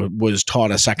was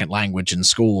taught a second language in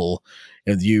school,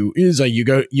 you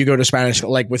go to Spanish.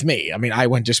 Like with me, I mean, I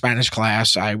went to Spanish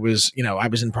class. I was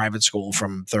in private school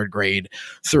from 3rd grade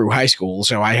through high school,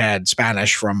 so I had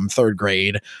Spanish from 3rd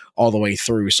grade all the way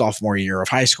through sophomore year of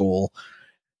high school.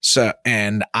 So,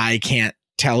 and I can't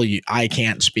tell you, I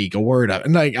can't speak a word of it.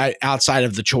 And like outside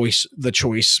of the choice,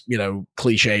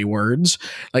 cliche words,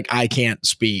 like I can't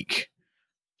speak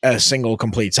a single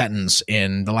complete sentence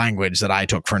in the language that I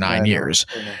took for 9 years,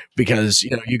 because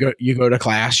you go to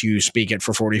class, you speak it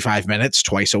for 45 minutes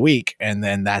twice a week, and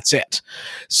then that's it.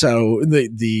 So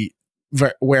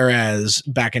whereas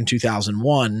back in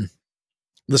 2001,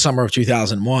 the summer of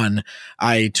 2001,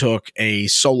 I took a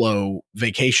solo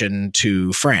vacation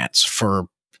to France for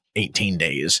 18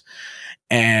 days.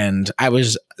 And I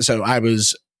was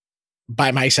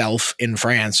by myself in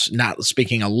France, not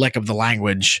speaking a lick of the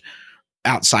language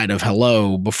outside of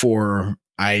hello before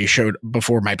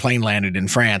my plane landed in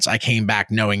France. I came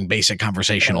back knowing basic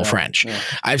conversational French. Yeah.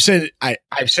 I've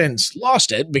since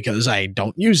lost it because I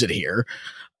don't use it here.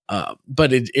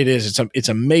 But it's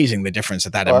amazing the difference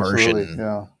that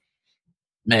immersion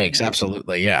makes.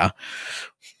 Absolutely. Yeah.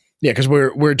 Yeah. Cause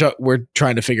we're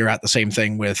trying to figure out the same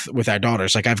thing with our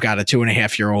daughters. Like, I've got a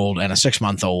 2.5-year-old and a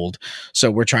 6-month-old.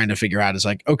 So we're trying to figure out, is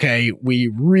like, okay,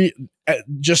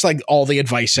 just like all the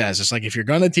advice says, it's like, if you're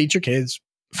going to teach your kids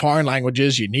foreign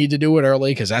languages, you need to do it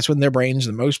early, because that's when their brain's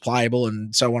the most pliable,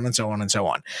 and so on and so on and so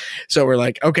on. So we're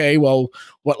like, okay, well,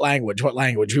 what language?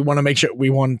 We want to make sure, we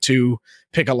want to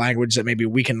pick a language that maybe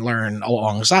we can learn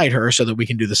alongside her, so that we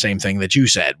can do the same thing that you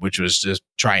said, which was just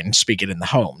try and speak it in the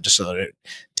home, just so that it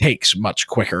takes much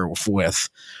quicker with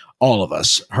all of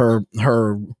us. Her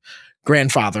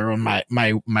grandfather and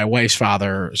my wife's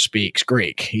father speaks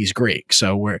Greek. He's Greek.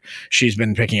 So she's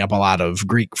been picking up a lot of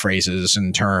Greek phrases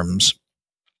and terms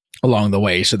along the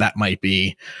way. So that might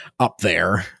be up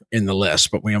there in the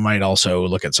list, but we might also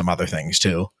look at some other things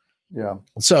too. Yeah.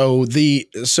 So the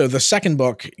second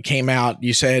book came out,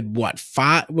 you said, what,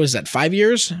 5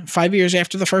 years? 5 years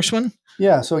after the first one?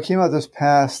 Yeah. So it came out this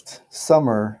past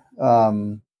summer.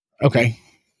 Okay.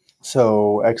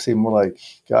 So actually more like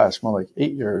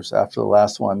 8 years after the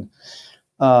last one.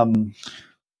 Well,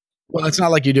 it's not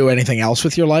like you do anything else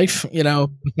with your life,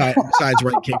 besides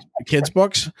write kids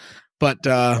books. But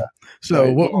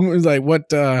so right.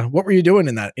 What were you doing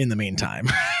in the meantime?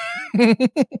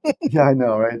 Yeah, I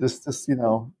know, right? Just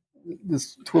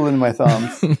twiddling my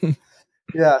thumbs.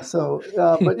 Yeah. So,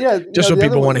 but yeah, just so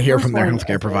people want to hear from their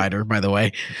healthcare provider, by the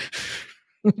way.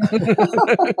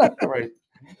 Right.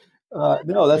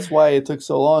 No, that's why it took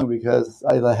so long, because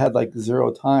I had like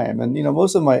zero time, and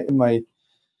most of my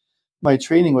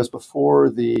training was before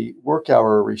the work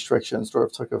hour restrictions sort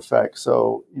of took effect.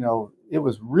 So, it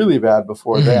was really bad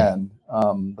before then.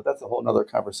 But that's a whole nother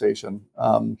conversation.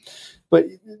 But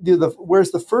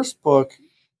whereas the first book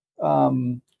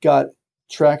got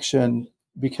traction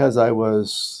because I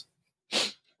was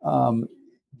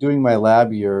doing my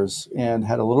lab years and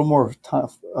had a little more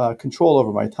control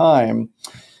over my time.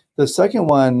 The second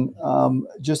one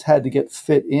just had to get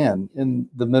fit in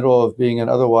the middle of being an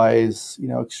otherwise,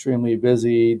 extremely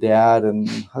busy dad and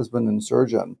husband and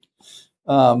surgeon.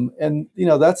 And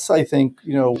that's, I think,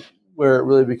 where it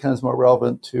really becomes more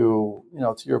relevant to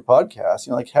your podcast.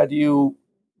 Like, how do you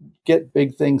get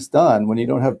big things done when you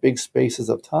don't have big spaces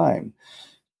of time?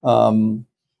 And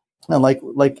like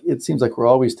it seems like we're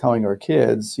always telling our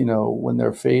kids, when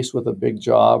they're faced with a big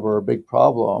job or a big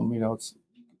problem,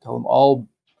 tell them all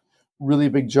really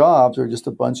big jobs are just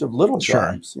a bunch of little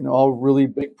jobs. All really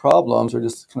big problems are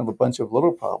just kind of a bunch of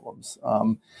little problems.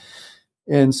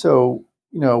 And so,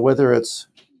 whether it's,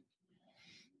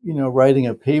 writing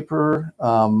a paper,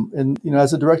 and,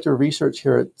 as a director of research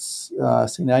here at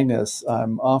St. Agnes,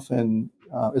 I'm often,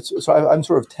 I'm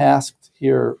sort of tasked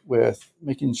here with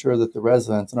making sure that the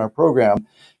residents in our program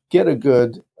get a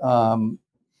good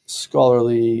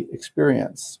scholarly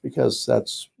experience, because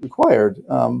that's required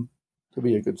to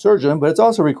be a good surgeon, but it's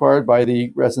also required by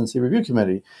the residency review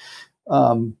committee.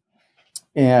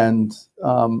 And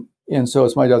so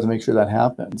it's my job to make sure that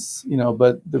happens,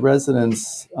 but the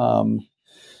residents,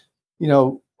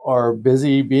 are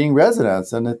busy being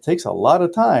residents, and it takes a lot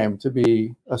of time to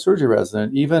be a surgery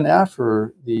resident, even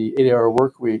after the 80-hour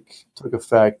work week took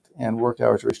effect and work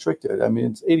hours restricted. I mean,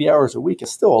 it's 80 hours a week.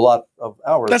 It's still a lot of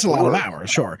hours. That's a lot of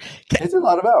hours, sure. It's a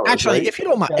lot of hours. Actually, right? if you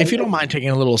don't mind taking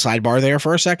a little sidebar there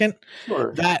for a second,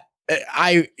 sure. That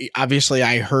I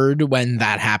heard when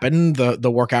that happened,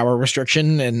 the work hour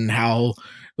restriction, and how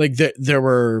like there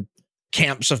were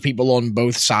camps of people on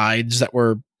both sides that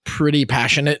were pretty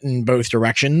passionate in both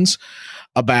directions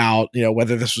about,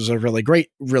 whether this was a really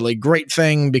great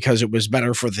thing because it was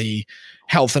better for the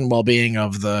health and well-being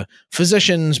of the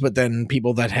physicians, but then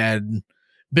people that had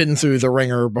been through the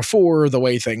ringer before, the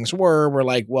way things were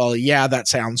like, well, yeah, that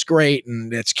sounds great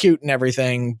and it's cute and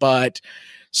everything, but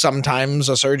sometimes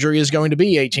a surgery is going to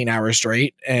be 18 hours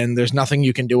straight and there's nothing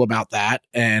you can do about that.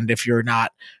 And if you're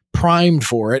not primed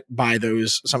for it by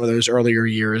some of those earlier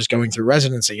years going through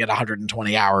residency at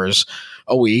 120 hours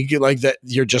a week, like that,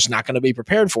 you're just not going to be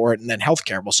prepared for it, and then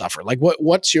healthcare will suffer. Like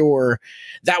what's your,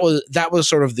 that was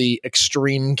sort of the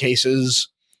extreme cases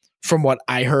from what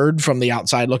I heard from the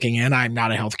outside looking in. I'm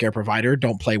not a healthcare provider,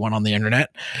 don't play one on the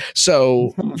internet.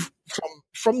 So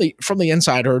from the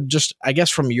inside, or just, I guess,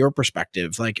 from your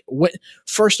perspective, like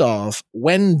first off,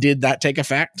 when did that take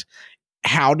effect?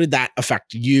 How did that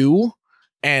affect you?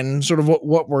 And sort of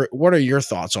what are your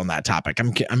thoughts on that topic?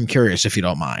 I'm curious, if you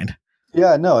don't mind.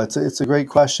 Yeah, no, it's a great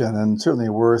question, and certainly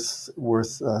worth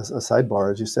a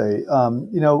sidebar, as you say.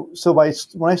 So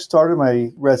when I started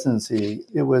my residency,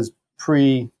 it was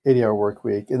pre 80-hour work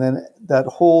week, and then that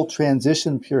whole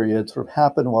transition period sort of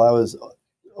happened while I was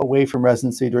away from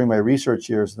residency during my research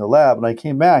years in the lab, and I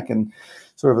came back and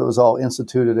sort of it was all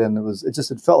instituted, and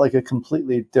it felt like a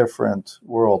completely different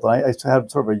world. And I had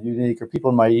sort of a unique, or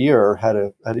people in my year had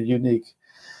a unique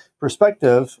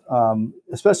perspective,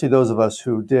 especially those of us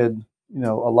who did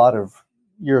a lot of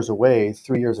years away,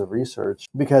 3 years of research,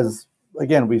 because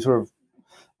again, we sort of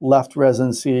left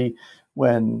residency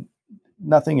when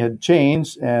nothing had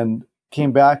changed and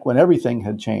came back when everything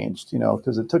had changed,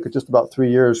 because it took just about 3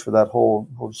 years for that whole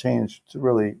change to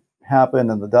really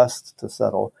happen and the dust to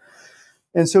settle.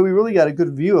 And so we really got a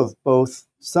good view of both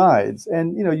sides.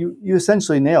 And, you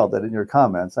essentially nailed it in your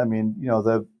comments. I mean,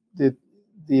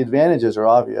 the advantages are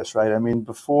obvious, right? I mean,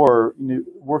 before,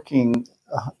 working,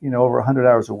 over 100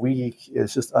 hours a week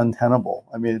is just untenable.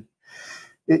 I mean,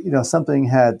 something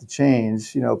had to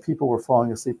change. People were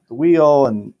falling asleep at the wheel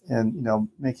and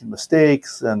making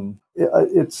mistakes. And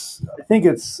I think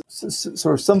it's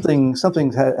sort of something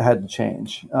had to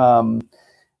change.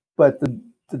 But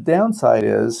the downside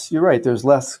is, you're right, there's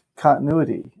less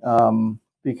continuity,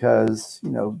 because,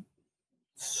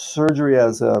 surgery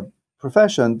as a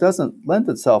profession doesn't lend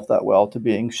itself that well to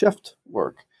being shift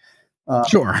work.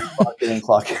 Sure. Clock in and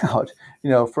clock out,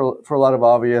 for a lot of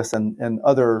obvious and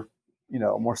other,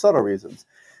 more subtle reasons.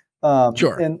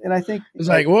 Sure. And I think it's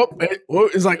like,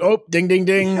 it's like, oh, ding, ding,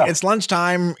 ding. Yeah. It's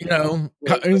lunchtime,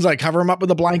 it's like, cover him up with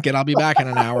a blanket. I'll be back in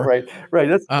an hour. Right.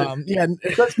 That's funny.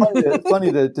 It's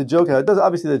funny to joke about. It does,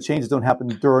 obviously the changes don't happen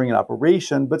during an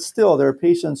operation, but still there are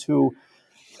patients who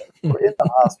are in the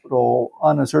hospital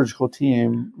on a surgical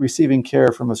team, receiving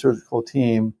care from a surgical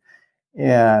team.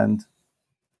 And,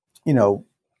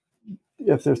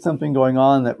 if there's something going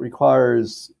on that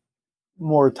requires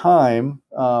more time,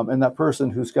 and that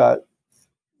person who's got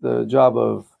the job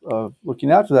of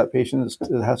looking after that patient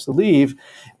has to leave,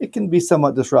 it can be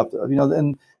somewhat disruptive.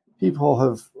 And people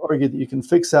have argued that you can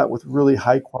fix that with really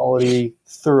high quality,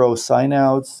 thorough sign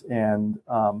outs, and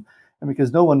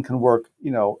because no one can work,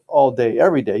 all day,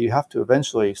 every day, you have to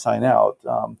eventually sign out.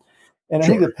 And I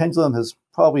think the pendulum has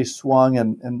probably swung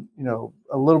and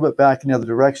a little bit back in the other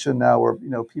direction now, where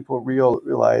people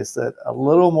realize that a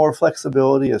little more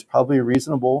flexibility is probably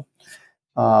reasonable.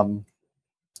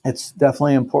 It's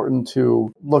definitely important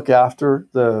to look after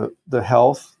the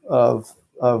health of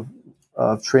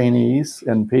trainees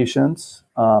and patients,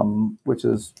 which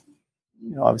is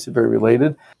obviously very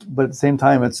related. But at the same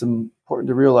time, it's important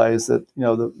to realize that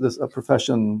a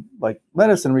profession like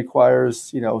medicine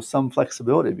requires some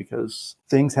flexibility, because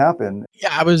things happen. Yeah,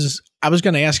 I was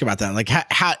going to ask about that. Like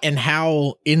how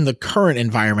in the current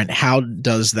environment, how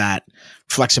does that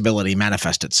flexibility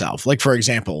manifest itself? Like, for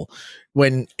example,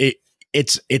 when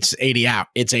it's 80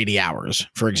 hours,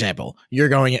 for example,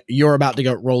 you're about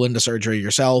to roll into surgery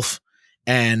yourself,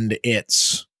 and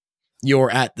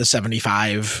you're at the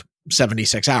 75,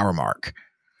 76 hour mark.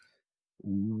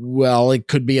 Well, it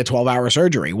could be a 12-hour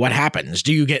surgery. What happens?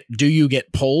 Do you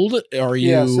get pulled? Or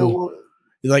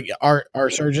like our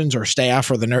surgeons or staff,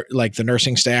 or the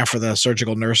nursing staff or the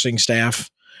surgical nursing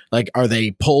staff, like, are they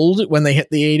pulled when they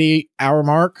hit the 80-hour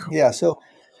mark? Yeah. So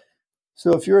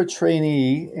if you're a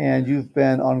trainee and you've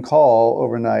been on call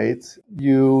overnight,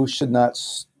 you should not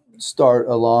start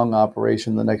a long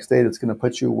operation the next day that's going to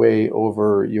put you way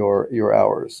over your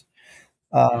hours.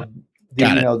 The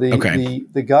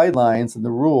guidelines and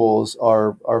the rules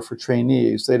are for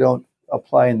trainees. They don't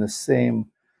apply in the same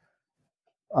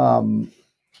the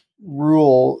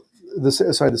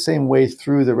same way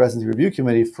through the residency review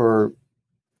committee for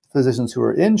physicians who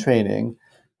are in training,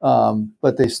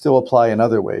 but they still apply in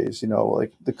other ways.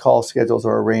 Like the call schedules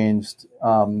are arranged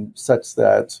such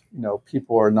that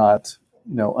people are not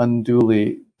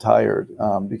unduly tired,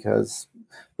 because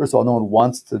first of all, no one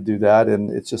wants to do that, and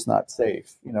it's just not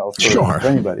safe, for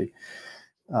anybody.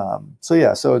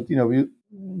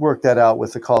 work that out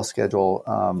with the call schedule.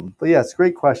 But yeah, it's a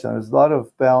great question. There's a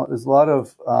lot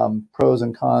of pros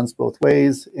and cons both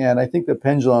ways, and I think the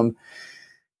pendulum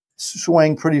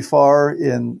swung pretty far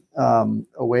in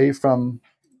away from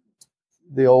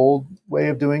the old way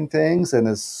of doing things and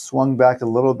has swung back a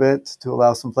little bit to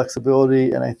allow some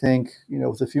flexibility. And I think,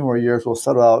 with a few more years, we'll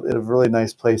settle out at a really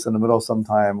nice place in the middle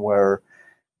sometime where,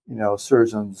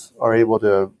 surgeons are able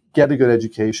to get a good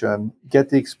education, get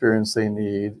the experience they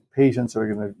need. Patients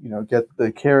are going to, get the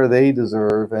care they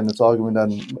deserve, and it's all going to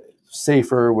be done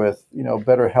safer with,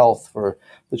 better health for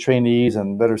the trainees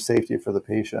and better safety for the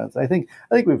patients. I think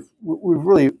we've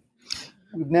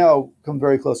now come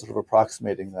very close to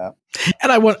approximating that.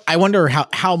 And I wonder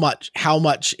how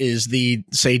much is the,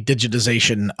 say,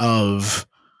 digitization of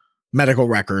medical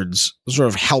records sort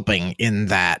of helping in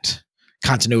that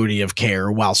continuity of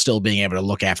care while still being able to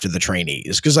look after the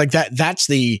trainees? Because like that's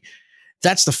the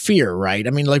fear, right? I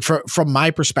mean, like from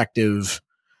my perspective,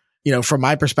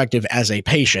 as a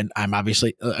patient, I'm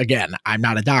obviously, again, I'm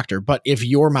not a doctor, but if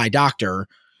you're my doctor,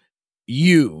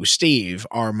 you, Steve,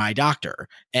 are my doctor.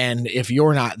 And if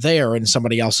you're not there and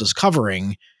somebody else is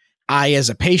covering, I,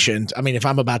 as a patient, I mean, if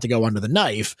I'm about to go under the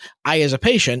knife, I, as a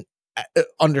patient,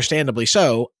 understandably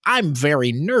so, I'm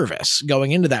very nervous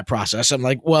going into that process. I'm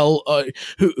like, well,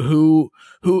 who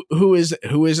is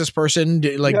this person?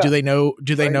 Do they know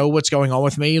what's going on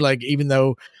with me? Like, even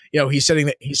though, he's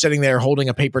sitting there holding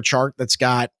a paper chart that's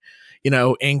got,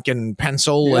 ink and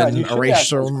pencil and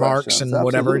eraser marks and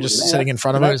whatever, just sitting in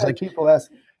front of him. It's like, people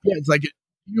ask, it's like,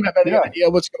 you have any idea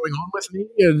what's going on with me?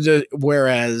 And,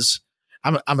 whereas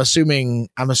I'm assuming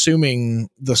the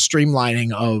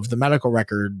streamlining of the medical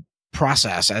record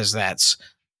process, as that's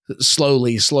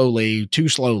slowly too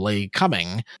slowly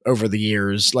coming over the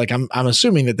years, like I'm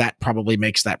assuming that probably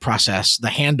makes that process, the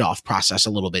handoff process, a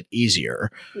little bit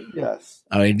easier. Yes.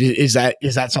 I mean, is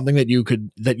that something that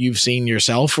you've seen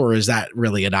yourself, or is that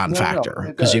really a non-factor?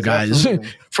 Because you guys,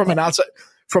 from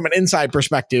an inside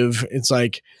perspective, it's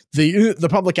like the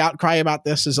public outcry about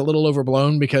this is a little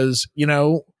overblown because,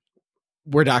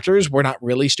 we're doctors. We're not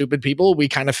really stupid people. We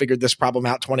kind of figured this problem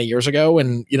out 20 years ago.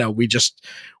 And,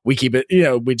 we keep it,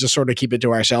 we just sort of keep it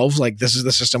to ourselves. Like, this is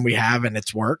the system we have and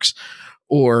it works.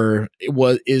 Or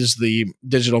is the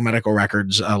digital medical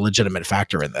records a legitimate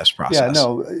factor in this process? Yeah,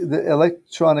 no, the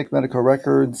electronic medical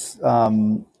records,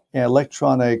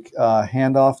 electronic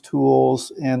handoff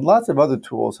tools, and lots of other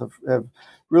tools have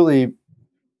really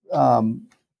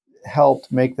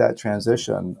helped make that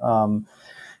transition.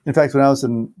 In fact, when I was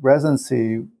in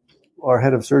residency, our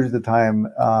head of surgery at the time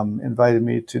invited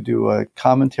me to do a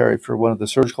commentary for one of the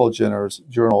surgical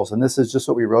journals, and this is just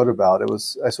what we wrote about. I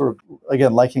sort of,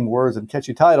 again, liking words and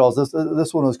catchy titles.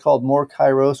 This one was called "More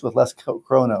Kairos with Less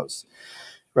Chronos,"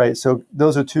 right? So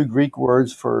those are two Greek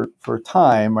words for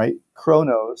time, right?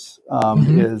 Chronos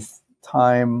is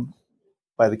time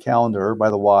by the calendar, by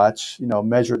the watch,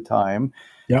 measured time.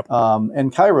 Yep.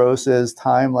 And kairos is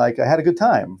time, like I had a good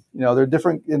time. They're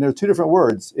different, and they're two different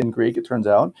words in Greek, it turns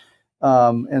out.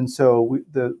 And so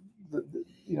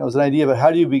it's an idea about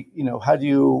how do you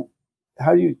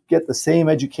get the same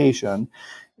education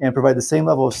and provide the same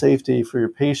level of safety for your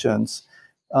patients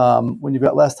when you've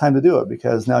got less time to do it,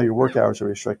 because now your work hours are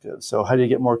restricted. So how do you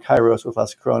get more kairos with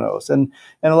less chronos? And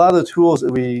a lot of the tools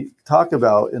that we talked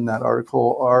about in that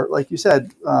article are, like you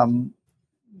said,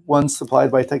 ones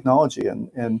supplied by technology,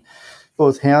 and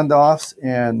both handoffs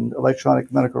and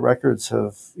electronic medical records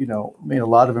have, made a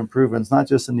lot of improvements, not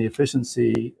just in the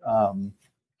efficiency,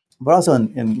 but also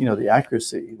in the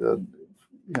accuracy.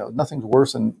 Nothing's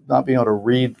worse than not being able to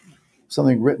read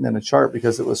something written in a chart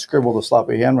because it was scribbled with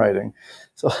sloppy handwriting.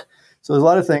 So there's a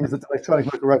lot of things that the electronic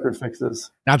medical record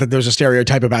fixes. Not that there's a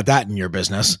stereotype about that in your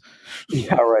business.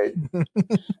 Yeah, right. Yeah.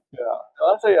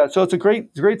 I'll tell you, so it's a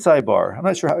great sidebar. I'm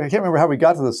not sure I can't remember how we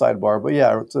got to the sidebar, but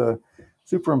yeah, it's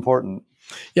super important.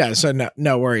 Yeah. So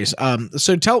no worries.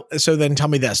 So then tell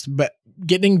me this, but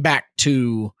getting back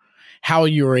to how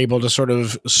you were able to sort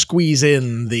of squeeze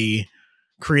in the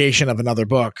creation of another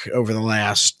book over the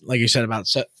last, like you said, about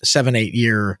 7-8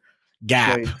 year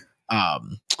gap.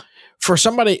 Right. For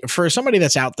somebody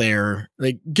that's out there,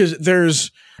 like, because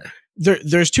there's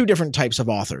two different types of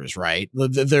authors, right?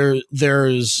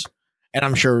 There's, and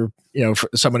I'm sure,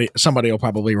 somebody will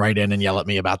probably write in and yell at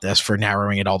me about this for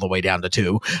narrowing it all the way down to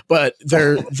two, but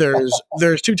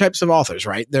there's two types of authors,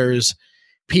 right? There's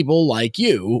people like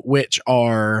you, which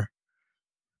are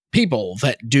people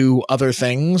that do other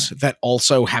things that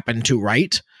also happen to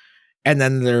write. And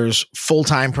then there's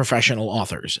full-time professional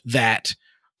authors that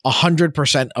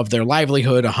 100% of their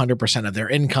livelihood, 100% of their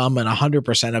income, and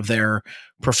 100% of their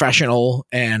professional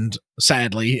and,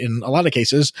 sadly, in a lot of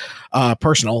cases,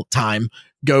 personal time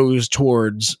goes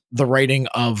towards the writing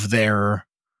of their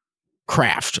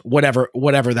craft,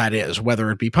 whatever that is,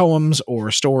 whether it be poems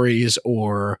or stories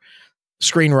or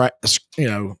screenwrite,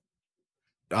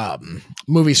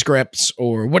 movie scripts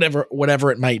or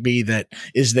whatever it might be that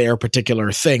is their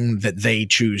particular thing that they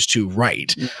choose to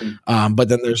write. Mm-hmm. But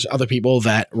then there's other people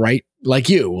that write like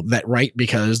you, that write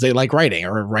because they like writing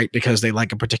or write because they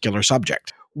like a particular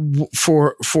subject.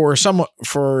 For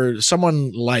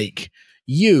someone like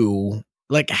you,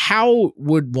 like, how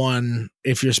would one,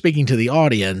 if you're speaking to the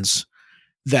audience,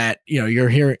 that, you're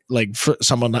hearing, like, for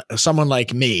someone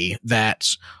like me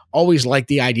that's always liked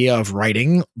the idea of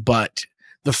writing, but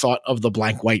the thought of the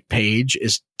blank white page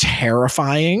is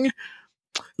terrifying.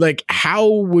 Like, how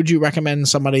would you recommend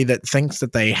somebody that thinks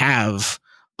that they have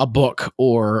a book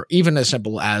or even as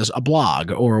simple as a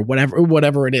blog or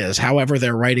whatever it is, however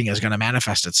their writing is going to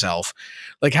manifest itself?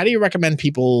 Like, how do you recommend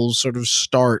people sort of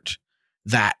start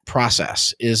that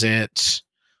process? Is it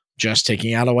just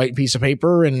taking out a white piece of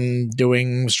paper and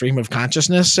doing stream of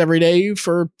consciousness every day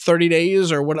for 30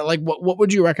 days or what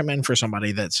would you recommend for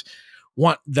somebody that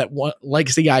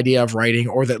likes the idea of writing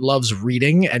or that loves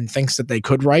reading and thinks that they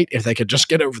could write if they could just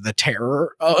get over the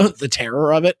terror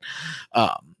of it?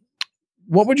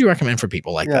 What would you recommend for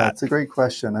people like that? Yeah, it's a great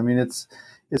question. I mean, it's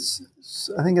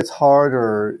I think it's hard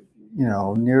or,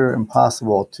 near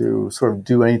impossible to sort of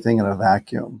do anything in a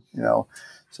vacuum,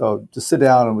 So just sit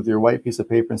down and with your white piece of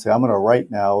paper and say, I'm going to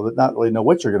write now, but not really know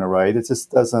what you're going to write. It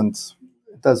just doesn't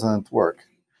work.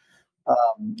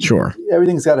 Sure.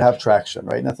 Everything's got to have traction,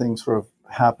 right? Nothing sort of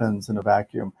happens in a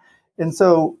vacuum. And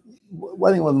so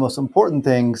I think one of the most important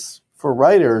things for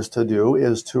writers to do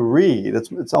is to read.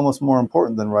 It's almost more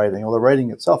important than writing, although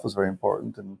writing itself is very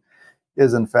important and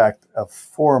is in fact a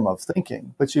form of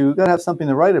thinking. But you got to have something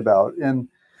to write about. And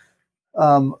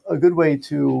a good way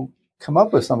to come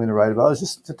up with something to write about is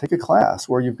just to take a class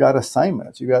where you've got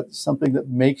assignments, you've got something that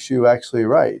makes you actually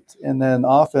write. And then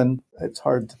often, it's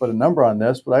hard to put a number on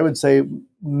this, but I would say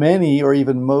many or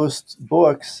even most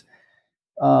books,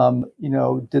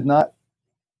 did not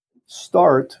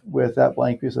start with that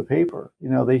blank piece of paper.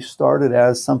 They started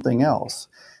as something else,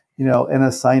 an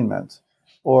assignment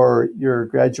or your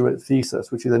graduate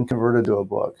thesis, which you then converted to a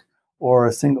book, or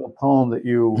a single poem that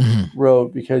you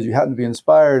wrote because you happened to be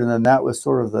inspired, and then that was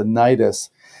sort of the nidus,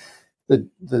 the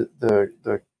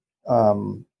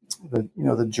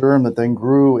germ that then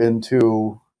grew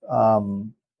into a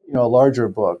larger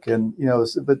book. And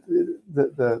but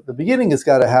the beginning has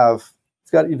got to have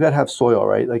you've got to have soil,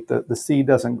 right? Like the seed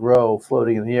doesn't grow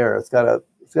floating in the air. It's got to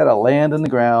land in the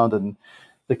ground, and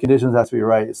the conditions have to be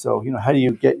right. So how do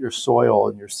you get your soil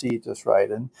and your seed just right?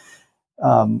 And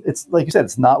it's like you said,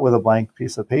 it's not with a blank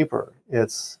piece of paper.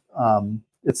 It's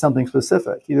something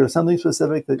specific, either something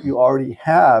specific that you already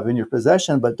have in your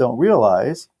possession but don't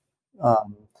realize.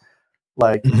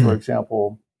 For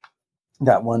example,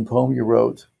 that one poem you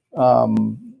wrote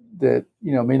that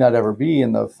may not ever be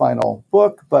in the final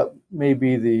book, but may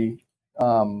be the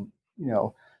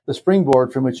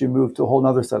springboard from which you move to a whole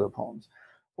other set of poems,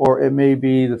 or it may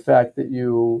be the fact that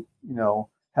you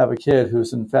have a kid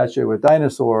who's infatuated with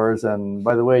dinosaurs, and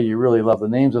by the way, you really love the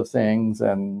names of things,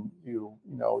 and you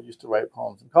used to write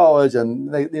poems in college,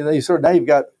 and they sort of, now you've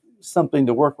got something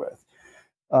to work with,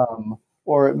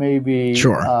 or it may be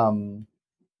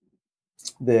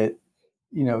that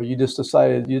you just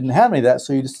decided you didn't have any of that,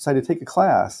 so you just decided to take a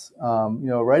class, a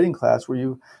writing class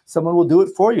where someone will do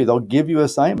it for you. They'll give you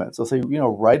assignments. They'll say,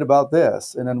 write about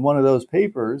this, and then one of those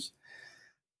papers.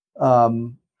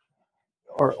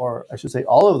 Or I should say,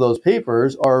 all of those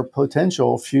papers are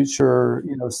potential future,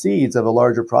 seeds of a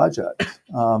larger project.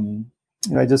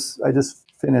 I just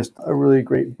finished a really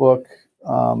great book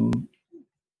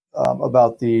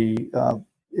about the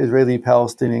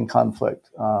Israeli-Palestinian conflict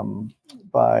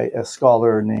by a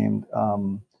scholar named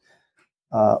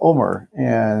Omer,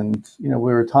 and we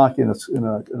were talking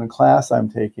in a class I'm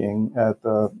taking at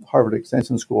the Harvard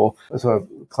Extension School. It's a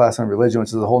class on religion, which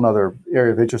is a whole other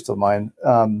area of interest of mine.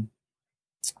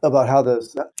 About how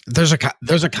there's a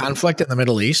conflict in the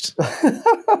Middle East.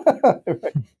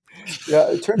 Right.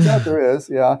 Yeah, it turns out there is.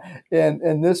 Yeah,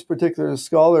 and this particular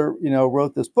scholar,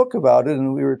 wrote this book about it,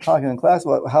 and we were talking in class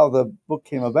about how the book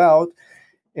came about,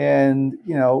 and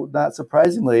not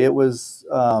surprisingly, it was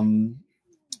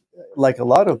like a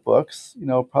lot of books,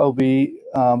 probably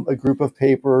a group of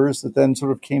papers that then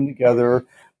sort of came together,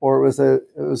 or it was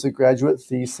a graduate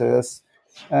thesis.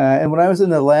 And when I was in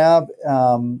the lab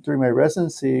during my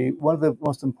residency, one of the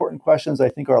most important questions I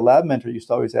think our lab mentor used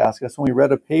to always ask us when we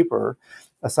read a paper,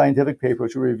 a scientific paper,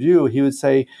 which we review, he would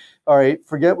say, all right,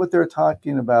 forget what they're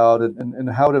talking about and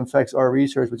how it affects our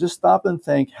research, but just stop and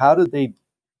think, how did they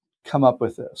come up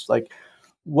with this? Like,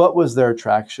 what was their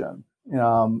traction?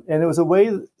 And it was a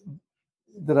way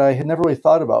that I had never really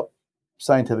thought about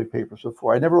scientific papers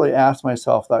before. I never really asked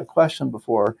myself that question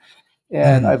before.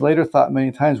 And I've later thought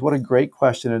many times, what a great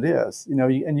question it is.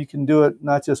 And you can do it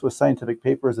not just with scientific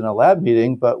papers in a lab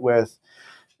meeting, but with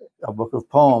a book of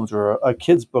poems or a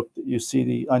kid's book that you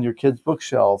see on your kid's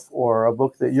bookshelf, or a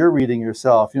book that you're reading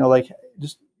yourself.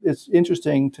 Just it's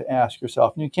interesting to ask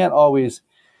yourself. And you can't always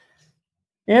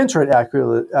answer it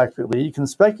accurately. You can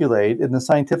speculate. In the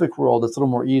scientific world, it's a little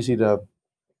more easy to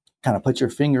kind of put your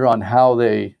finger on how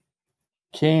they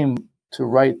came to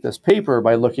write this paper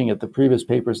by looking at the previous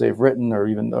papers they've written,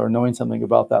 or knowing something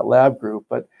about that lab group.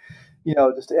 But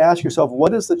just to ask yourself,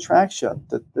 what is the traction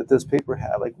that this paper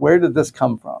had? Like, where did this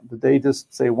come from? Did they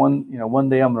just say one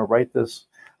day I'm going to write this,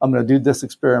 I'm going to do this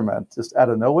experiment just out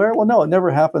of nowhere? Well, no, it never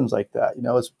happens like that.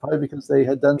 It's probably because they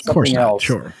had done something else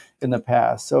in the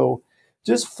past. So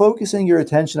just focusing your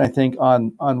attention, I think,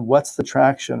 on what's the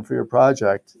traction for your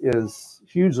project is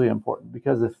hugely important,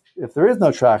 because if there is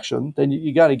no traction, then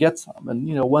you got to get some. And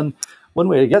one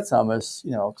way to get some is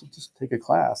to just take a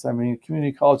class. I mean,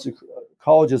 community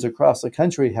colleges across the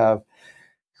country have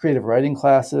creative writing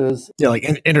classes. Yeah, like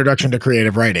introduction to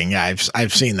creative writing. Yeah,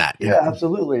 I've seen that. Yeah,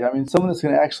 absolutely. I mean, someone is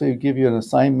going to actually give you an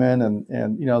assignment,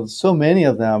 and so many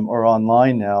of them are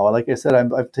online now. Like I said,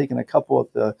 I've taken a couple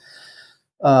at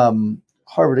the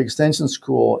Harvard Extension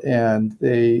School, and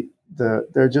they're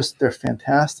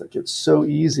fantastic. It's so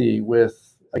easy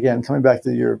with, again, coming back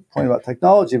to your point about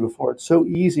technology before, it's so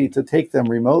easy to take them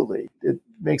remotely. It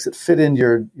makes it fit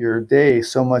into your day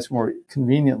so much more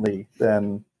conveniently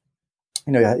than,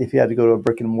 if you had to go to a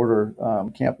brick and mortar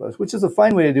campus, which is a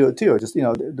fine way to do it too. It just,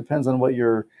 it depends on what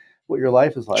your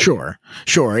life is like. Sure.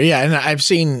 Yeah. And I've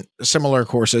seen similar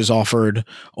courses offered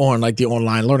on like the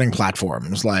online learning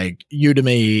platforms, like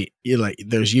Udemy.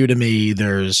 There's Udemy,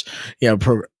 there's,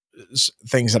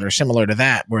 things that are similar to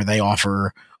that, where they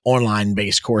offer online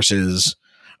based courses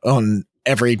on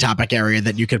every topic area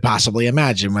that you could possibly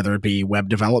imagine, whether it be web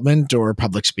development or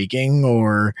public speaking,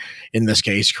 or in this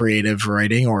case, creative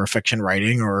writing or fiction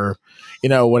writing, or,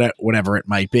 whatever it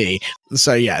might be.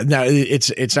 So yeah, no,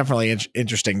 it's definitely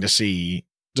interesting to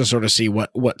sort of see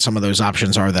what some of those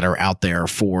options are that are out there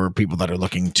for people that are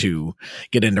looking to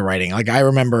get into writing. Like, I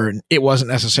remember it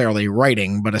wasn't necessarily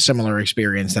writing, but a similar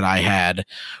experience that I had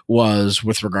was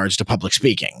with regards to public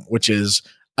speaking, which is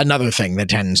another thing that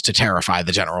tends to terrify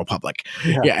the general public.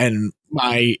 Yeah. And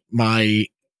when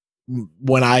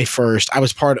I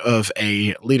was part of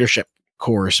a leadership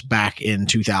course back in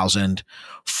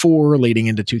 2004, leading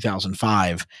into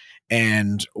 2005.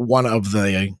 And one of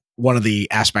the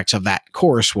aspects of that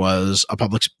course was a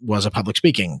public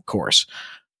speaking course.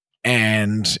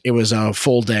 And it was a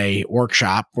full day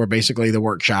workshop, where basically the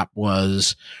workshop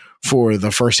was, for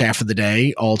the first half of the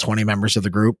day, all 20 members of the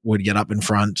group would get up in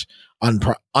front,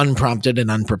 unprompted and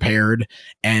unprepared,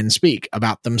 and speak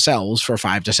about themselves for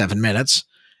 5 to 7 minutes.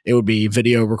 It would be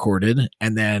video recorded,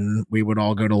 and then we would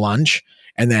all go to lunch.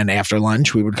 And then after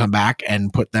lunch, we would come back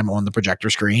and put them on the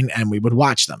projector screen, and we would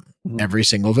watch them, every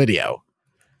single video.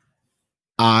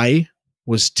 I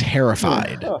was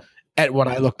terrified at what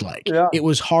I looked like. Yeah. It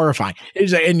was horrifying.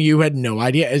 And you had no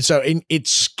idea. And so it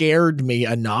scared me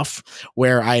enough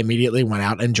where I immediately went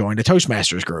out and joined a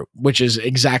Toastmasters group, which is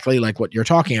exactly like what you're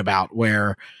talking about,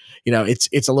 where,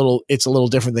 it's a little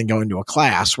different than going to a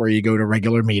class where you go to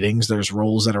regular meetings. There's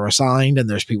roles that are assigned, and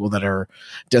there's people that are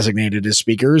designated as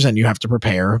speakers, and you have to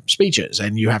prepare speeches,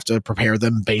 and you have to prepare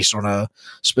them based on a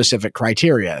specific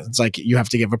criteria. It's like, you have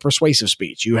to give a persuasive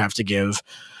speech. You have to give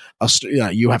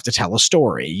you have to tell a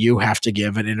story. You have to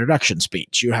give an introduction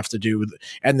speech. You have to do,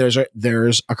 and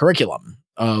there's a curriculum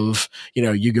of,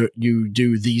 you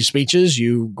do these speeches,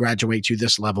 you graduate to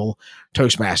this level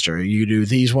Toastmaster. You do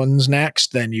these ones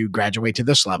next, then you graduate to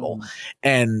this level.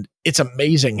 And it's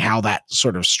amazing how that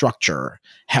sort of structure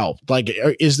helped. Like,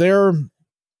 is there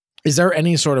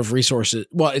any sort of resources?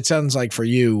 Well, it sounds like for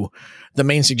you, the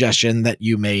main suggestion that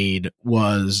you made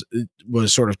was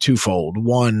sort of twofold.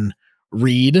 One,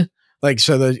 read. Like,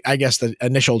 so I guess the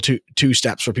initial two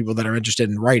steps for people that are interested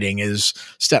in writing is,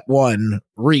 step one,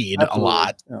 read a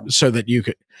lot, so that you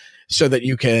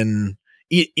can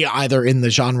either in the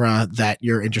genre that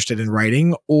you're interested in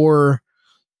writing, or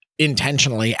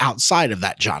intentionally outside of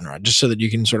that genre, just so that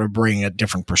you can sort of bring a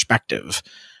different perspective.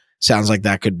 Sounds like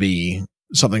that could be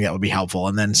something that would be helpful.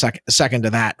 And then second to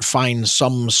that, find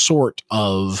some sort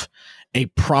of a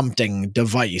prompting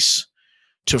device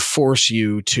to force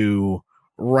you to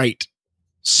write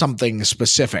something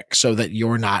specific so that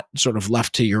you're not sort of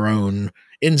left to your own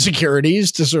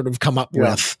insecurities to sort of come up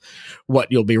with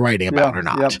what you'll be writing about or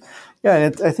not. Yeah.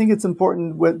 And I think it's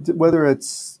important whether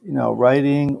it's,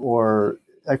 writing or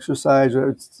exercise,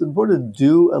 it's important to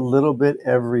do a little bit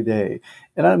every day.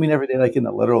 And I don't mean every day like in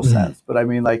the literal sense, but I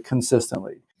mean like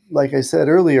consistently. Like I said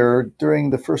earlier, during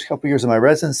the first couple of years of my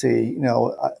residency,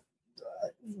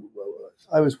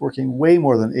 I was working way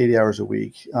more than 80 hours a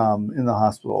week in the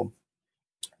hospital.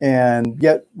 And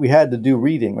yet we had to do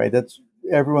reading, right? That's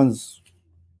everyone's,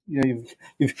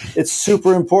 it's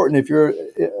super important if you're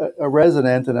a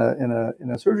resident in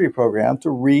a surgery program to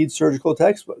read surgical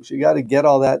textbooks. You got to get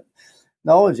all that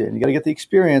knowledge in. You got to get the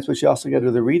experience, but you also got to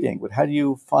do the reading. But how do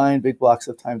you find big blocks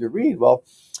of time to read? Well,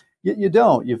 you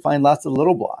don't. You find lots of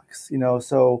little blocks,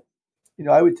 So,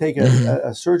 I would take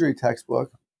a surgery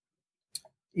textbook,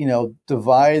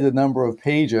 divide the number of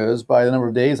pages by the number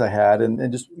of days I had,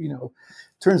 and just,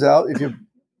 turns out if you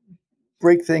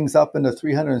break things up into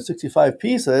 365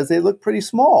 pieces, they look pretty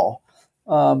small.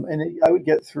 I would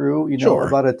get through,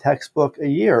 about a textbook a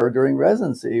year during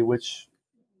residency, which,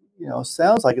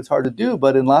 sounds like it's hard to do,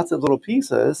 but in lots of little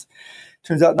pieces,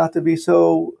 turns out not to be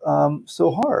so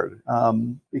hard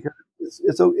because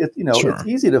it's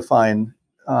easy to find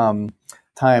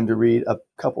time to read a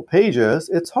couple pages.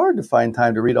 It's hard to find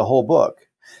time to read a whole book,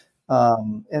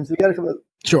 and so you got to come up.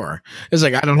 Sure. It's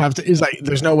like, I don't have to, it's like,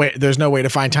 there's no way to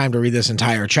find time to read this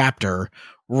entire chapter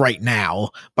right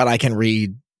now, but I can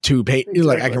read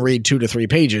I can read 2 to 3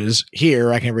 pages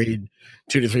here. I can read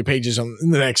 2 to 3 pages on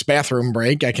the next bathroom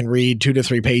break. I can read 2 to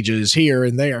 3 pages here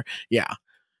and there. Yeah.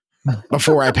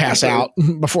 Before I pass out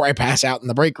in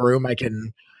the break room, I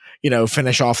can,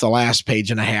 finish off the last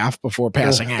page and a half before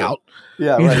passing out.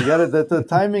 Yeah. Right. You got it. The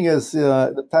timing is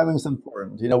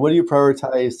important. What do you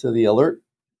prioritize to the alert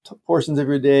portions of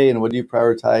your day, and what do you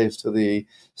prioritize to the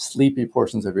sleepy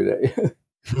portions of your day?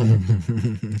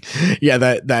 Yeah,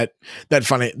 that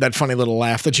funny little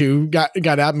laugh that you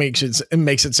got out makes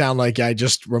it sound like I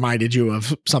just reminded you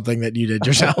of something that you did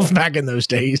yourself back in those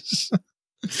days.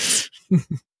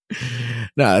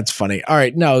 No, that's funny. All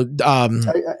right, no.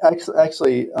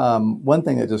 Actually, one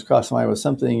thing that just crossed my mind was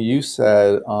something you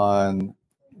said on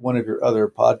one of your other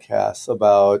podcasts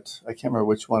about, I can't remember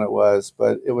which one it was,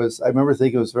 but I remember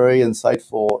thinking it was very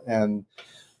insightful and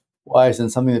wise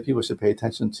and something that people should pay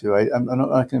attention to. I'm not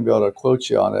going to be able to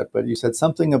quote you on it, but you said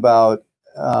something about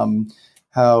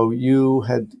how you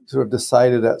had sort of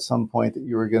decided at some point that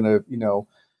you were going to,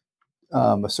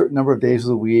 a certain number of days of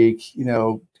the week,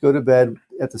 go to bed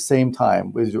at the same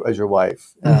time as your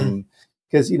wife.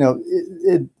 Because,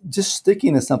 just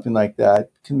sticking to something like that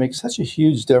can make such a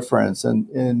huge difference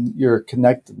in your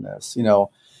connectedness.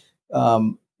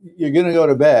 You're going to go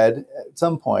to bed at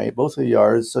some point, both of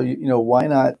yours. So, why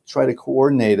not try to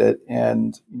coordinate it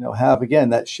and, have,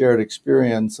 again, that shared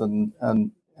experience. And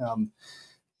I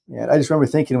just remember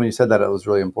thinking when you said that, it was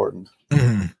really important.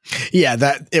 Mm-hmm. Yeah,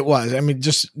 that it was. I mean,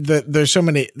 just there's so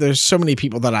many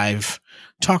people that I've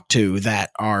talked to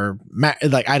that are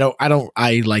like,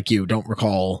 I like you don't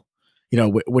recall,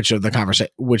 which of the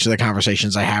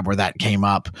conversations I had where that came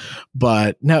up,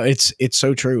 but no, it's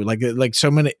so true. Like so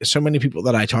many people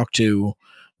that I talk to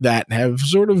that have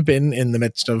sort of been in the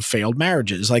midst of failed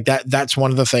marriages, like that's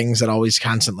one of the things that always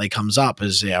constantly comes up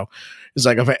is, is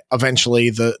like eventually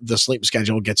the sleep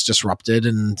schedule gets disrupted.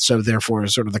 And so therefore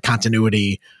sort of the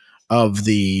continuity of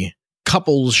the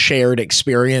couple's shared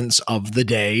experience of the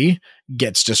day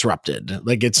gets disrupted.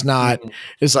 Like it's not,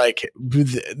 it's like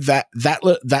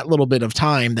that little bit of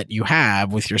time that you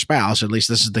have with your spouse, at least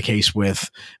this is the case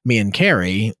with me and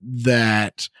Carrie,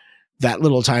 that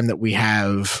little time that we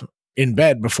have in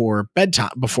bed before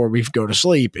bedtime, before we go to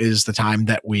sleep, is the time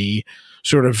that we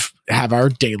sort of have our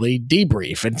daily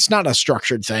debrief. And it's not a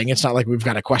structured thing. It's not like we've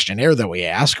got a questionnaire that we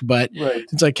ask, but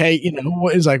it's like, hey,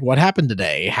 it's like, what happened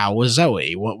today? How was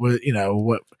Zoe? What was,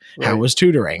 how was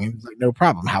tutoring? Like, no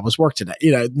problem. How was work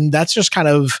today? That's just kind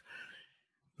of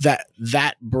that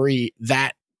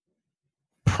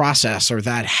process or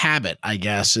that habit, I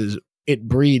guess, it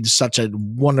breeds such a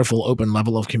wonderful open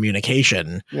level of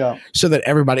communication, so that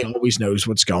everybody always knows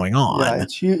what's going on. Yeah,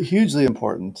 it's hugely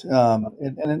important.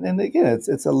 And again,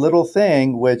 it's a little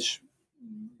thing which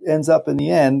ends up in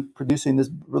the end producing this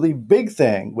really big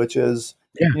thing, which is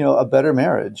a better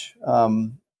marriage.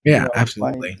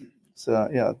 Absolutely. It's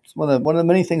one of the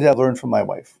many things I've learned from my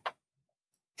wife.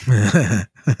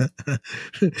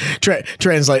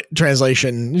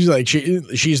 Translation. She's like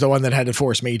she's the one that had to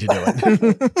force me to do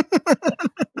it.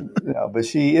 But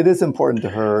it is important to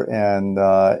her and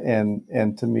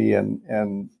to me,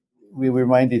 and we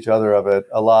remind each other of it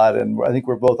a lot. And I think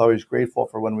we're both always grateful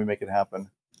for when we make it happen.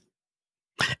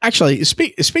 Actually,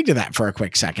 speak to that for a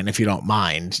quick second, if you don't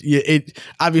mind.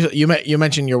 Obviously you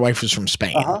mentioned your wife was from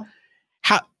Spain. Uh-huh.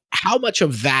 How much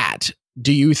of that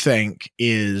do you think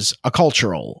is a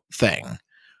cultural thing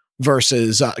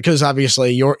versus because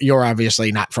obviously you're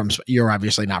obviously not from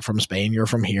Spain. You're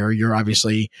from here. You're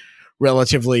obviously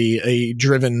relatively a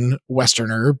driven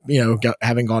Westerner.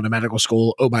 Having gone to medical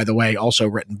school. Oh, by the way, also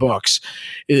written books.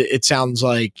 It sounds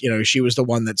like she was the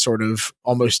one that sort of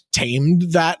almost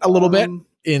tamed that a little bit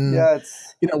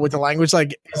with the language.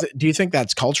 Like, do you think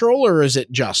that's cultural or is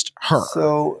it just her?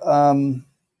 So,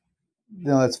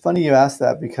 it's funny you asked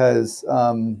that because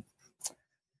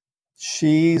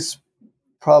she's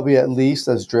probably at least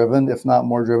as driven, if not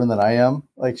more driven than I am.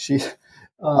 Like she's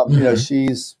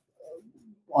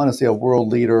honestly a world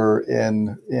leader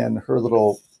in her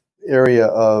little area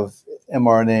of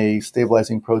mRNA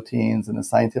stabilizing proteins in the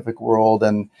scientific world,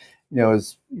 and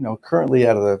is currently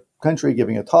out of the country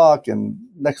giving a talk, and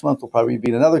next month will probably be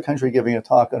in another country giving a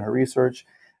talk on her research.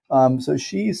 So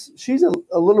she's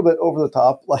a little bit over the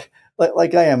top, like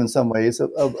I am in some ways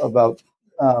about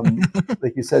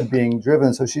like you said, being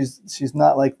driven. So she's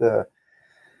not like the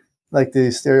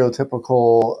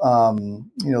stereotypical,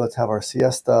 let's have our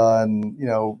siesta and,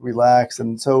 relax.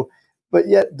 And so, but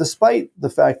yet, despite the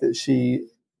fact that she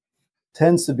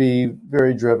tends to be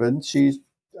very driven, she,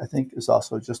 I think, is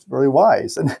also just very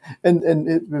wise. And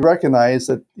we recognize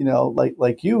that,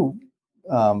 like you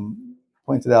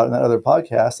pointed out in that other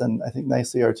podcast, and I think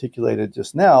nicely articulated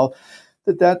just now,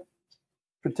 that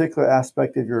particular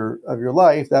aspect of your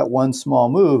life, that one small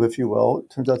move, if you will,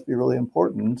 turns out to be really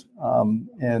important.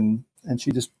 And she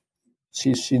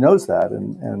knows that,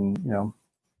 and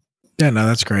Yeah, no,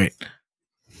 that's great.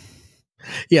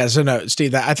 Yeah, so no,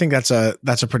 Steve, I think that's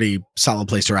a pretty solid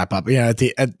place to wrap up. At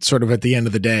the end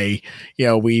of the day,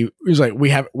 we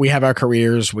have our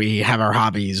careers, we have our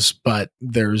hobbies, but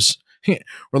there's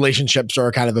relationships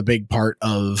are kind of a big part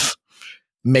of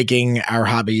making our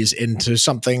hobbies into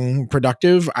something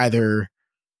productive, either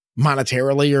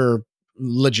monetarily or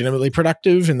legitimately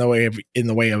productive in the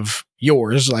way of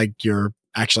yours. Like you're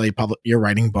actually you're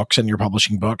writing books and you're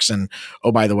publishing books, and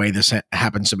oh, by the way, this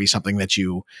happens to be something that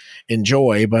you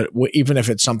enjoy. But even if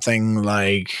it's something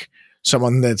like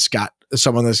someone that's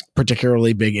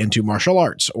particularly big into martial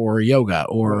arts or yoga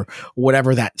or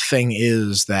whatever that thing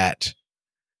is that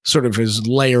sort of is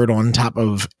layered on top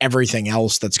of everything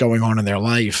else that's going on in their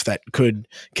life that could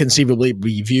conceivably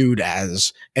be viewed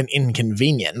as an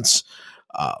inconvenience.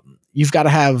 You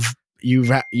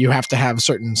have to have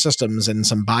certain systems and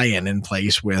some buy-in in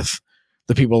place with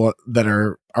the people that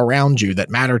are around you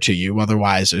that matter to you.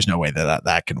 Otherwise, there's no way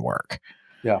that can work.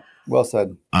 Yeah, well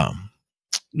said.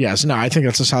 Yes, no, I think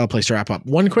that's a solid place to wrap up.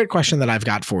 One quick question that I've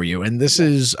got for you, and this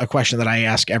is a question that I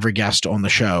ask every guest on the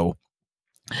show,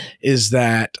 is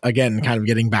that, again, kind of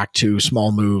getting back to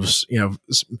small moves,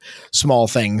 small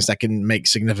things that can make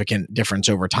significant difference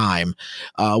over time.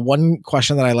 One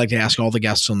question that I like to ask all the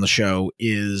guests on the show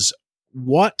is,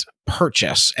 what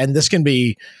purchase, and this can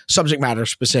be subject matter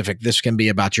specific, this can be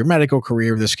about your medical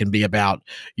career, this can be about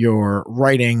your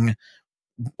writing,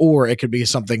 or it could be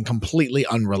something completely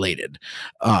unrelated.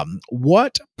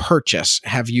 What purchase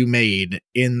have you made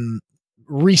in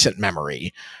recent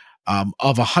memory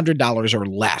of $100 or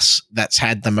less that's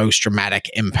had the most dramatic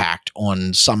impact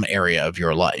on some area of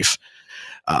your life?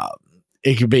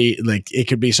 It could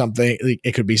be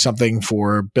something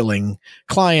for billing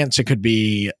clients. It could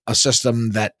be a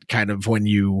system that kind of, when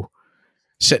you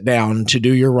sit down to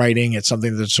do your writing, it's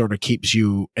something that sort of keeps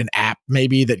you, an app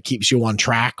maybe that keeps you on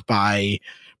track by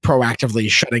proactively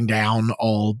shutting down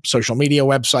all social media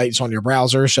websites on your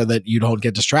browser so that you don't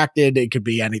get distracted. It could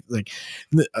be anything.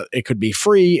 It could be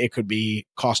free. It could be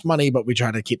cost money, but we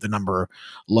try to keep the number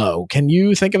low. Can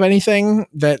you think of anything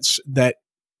that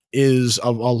is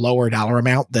a lower dollar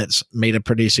amount that's made a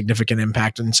pretty significant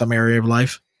impact in some area of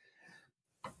life?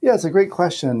 Yeah, it's a great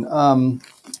question.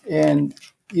 And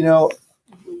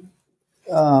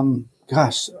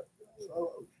gosh,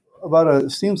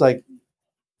 seems like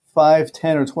 5,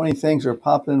 10, or 20 things are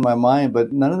popping in my mind,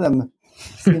 but none of them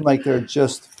seem like they're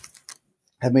just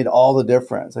have made all the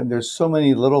difference. I mean, there's so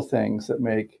many little things that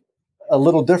make a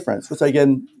little difference, which I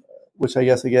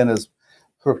guess again is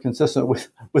sort of consistent with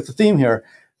the theme here.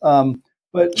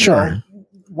 But sure,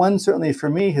 one certainly for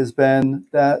me has been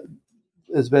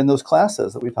those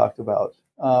classes that we talked about.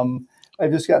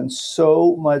 I've just gotten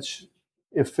so much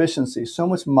efficiency, so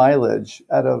much mileage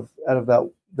out of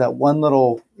that one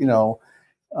little,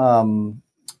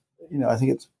 I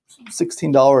think it's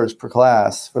 $16 per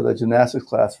class for the gymnastics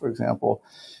class, for example.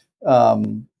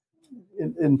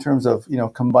 In terms of,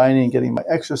 combining, getting my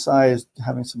exercise,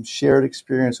 having some shared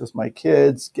experience with my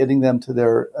kids, getting them to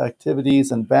their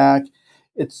activities and back,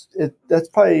 it's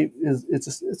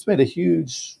made a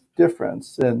huge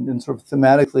difference, and sort of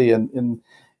thematically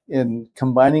in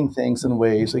combining things in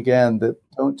ways, again, that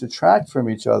don't detract from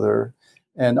each other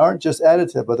and aren't just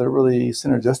additive, but they're really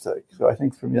synergistic. So I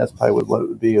think for me, that's probably what it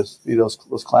would be, is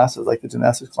those classes, like the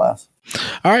gymnastics class.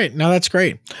 All right. No, that's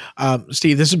great.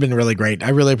 Steve, this has been really great. I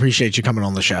really appreciate you coming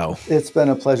on the show. It's been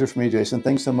a pleasure for me, Jason.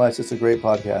 Thanks so much. It's a great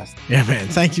podcast. Yeah, man.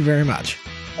 Thank you very much.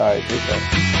 All right. Take care.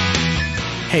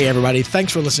 Hey, everybody.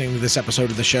 Thanks for listening to this episode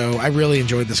of the show. I really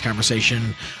enjoyed this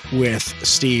conversation with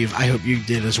Steve. I hope you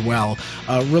did as well.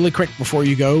 Really quick before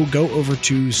you go over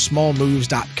to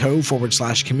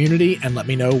smallmoves.co/community and let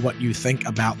me know what you think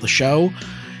about the show.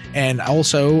 And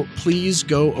also, please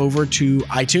go over to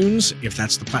iTunes, if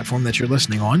that's the platform that you're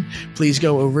listening on. Please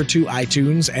go over to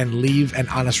iTunes and leave an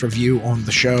honest review on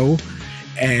the show.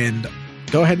 And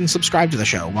go ahead and subscribe to the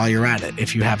show while you're at it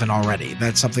if you haven't already.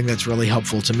 That's something that's really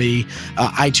helpful to me.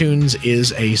 iTunes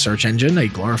is a search engine, a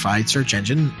glorified search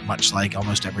engine, much like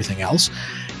almost everything else.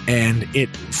 And it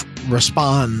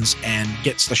responds and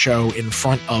gets the show in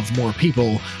front of more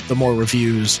people, the more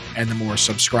reviews and the more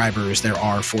subscribers there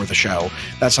are for the show.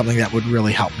 That's something that would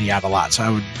really help me out a lot. So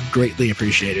I would greatly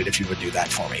appreciate it if you would do that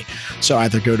for me. So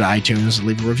either go to iTunes and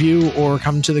leave a review or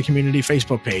come to the community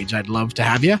Facebook page. I'd love to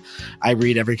have you. I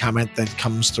read every comment that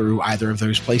comes through either of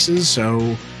those places.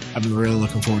 So I'm really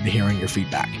looking forward to hearing your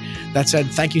feedback. That said,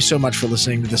 thank you so much for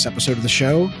listening to this episode of the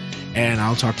show, and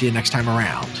I'll talk to you next time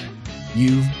around.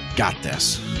 You've got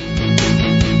this.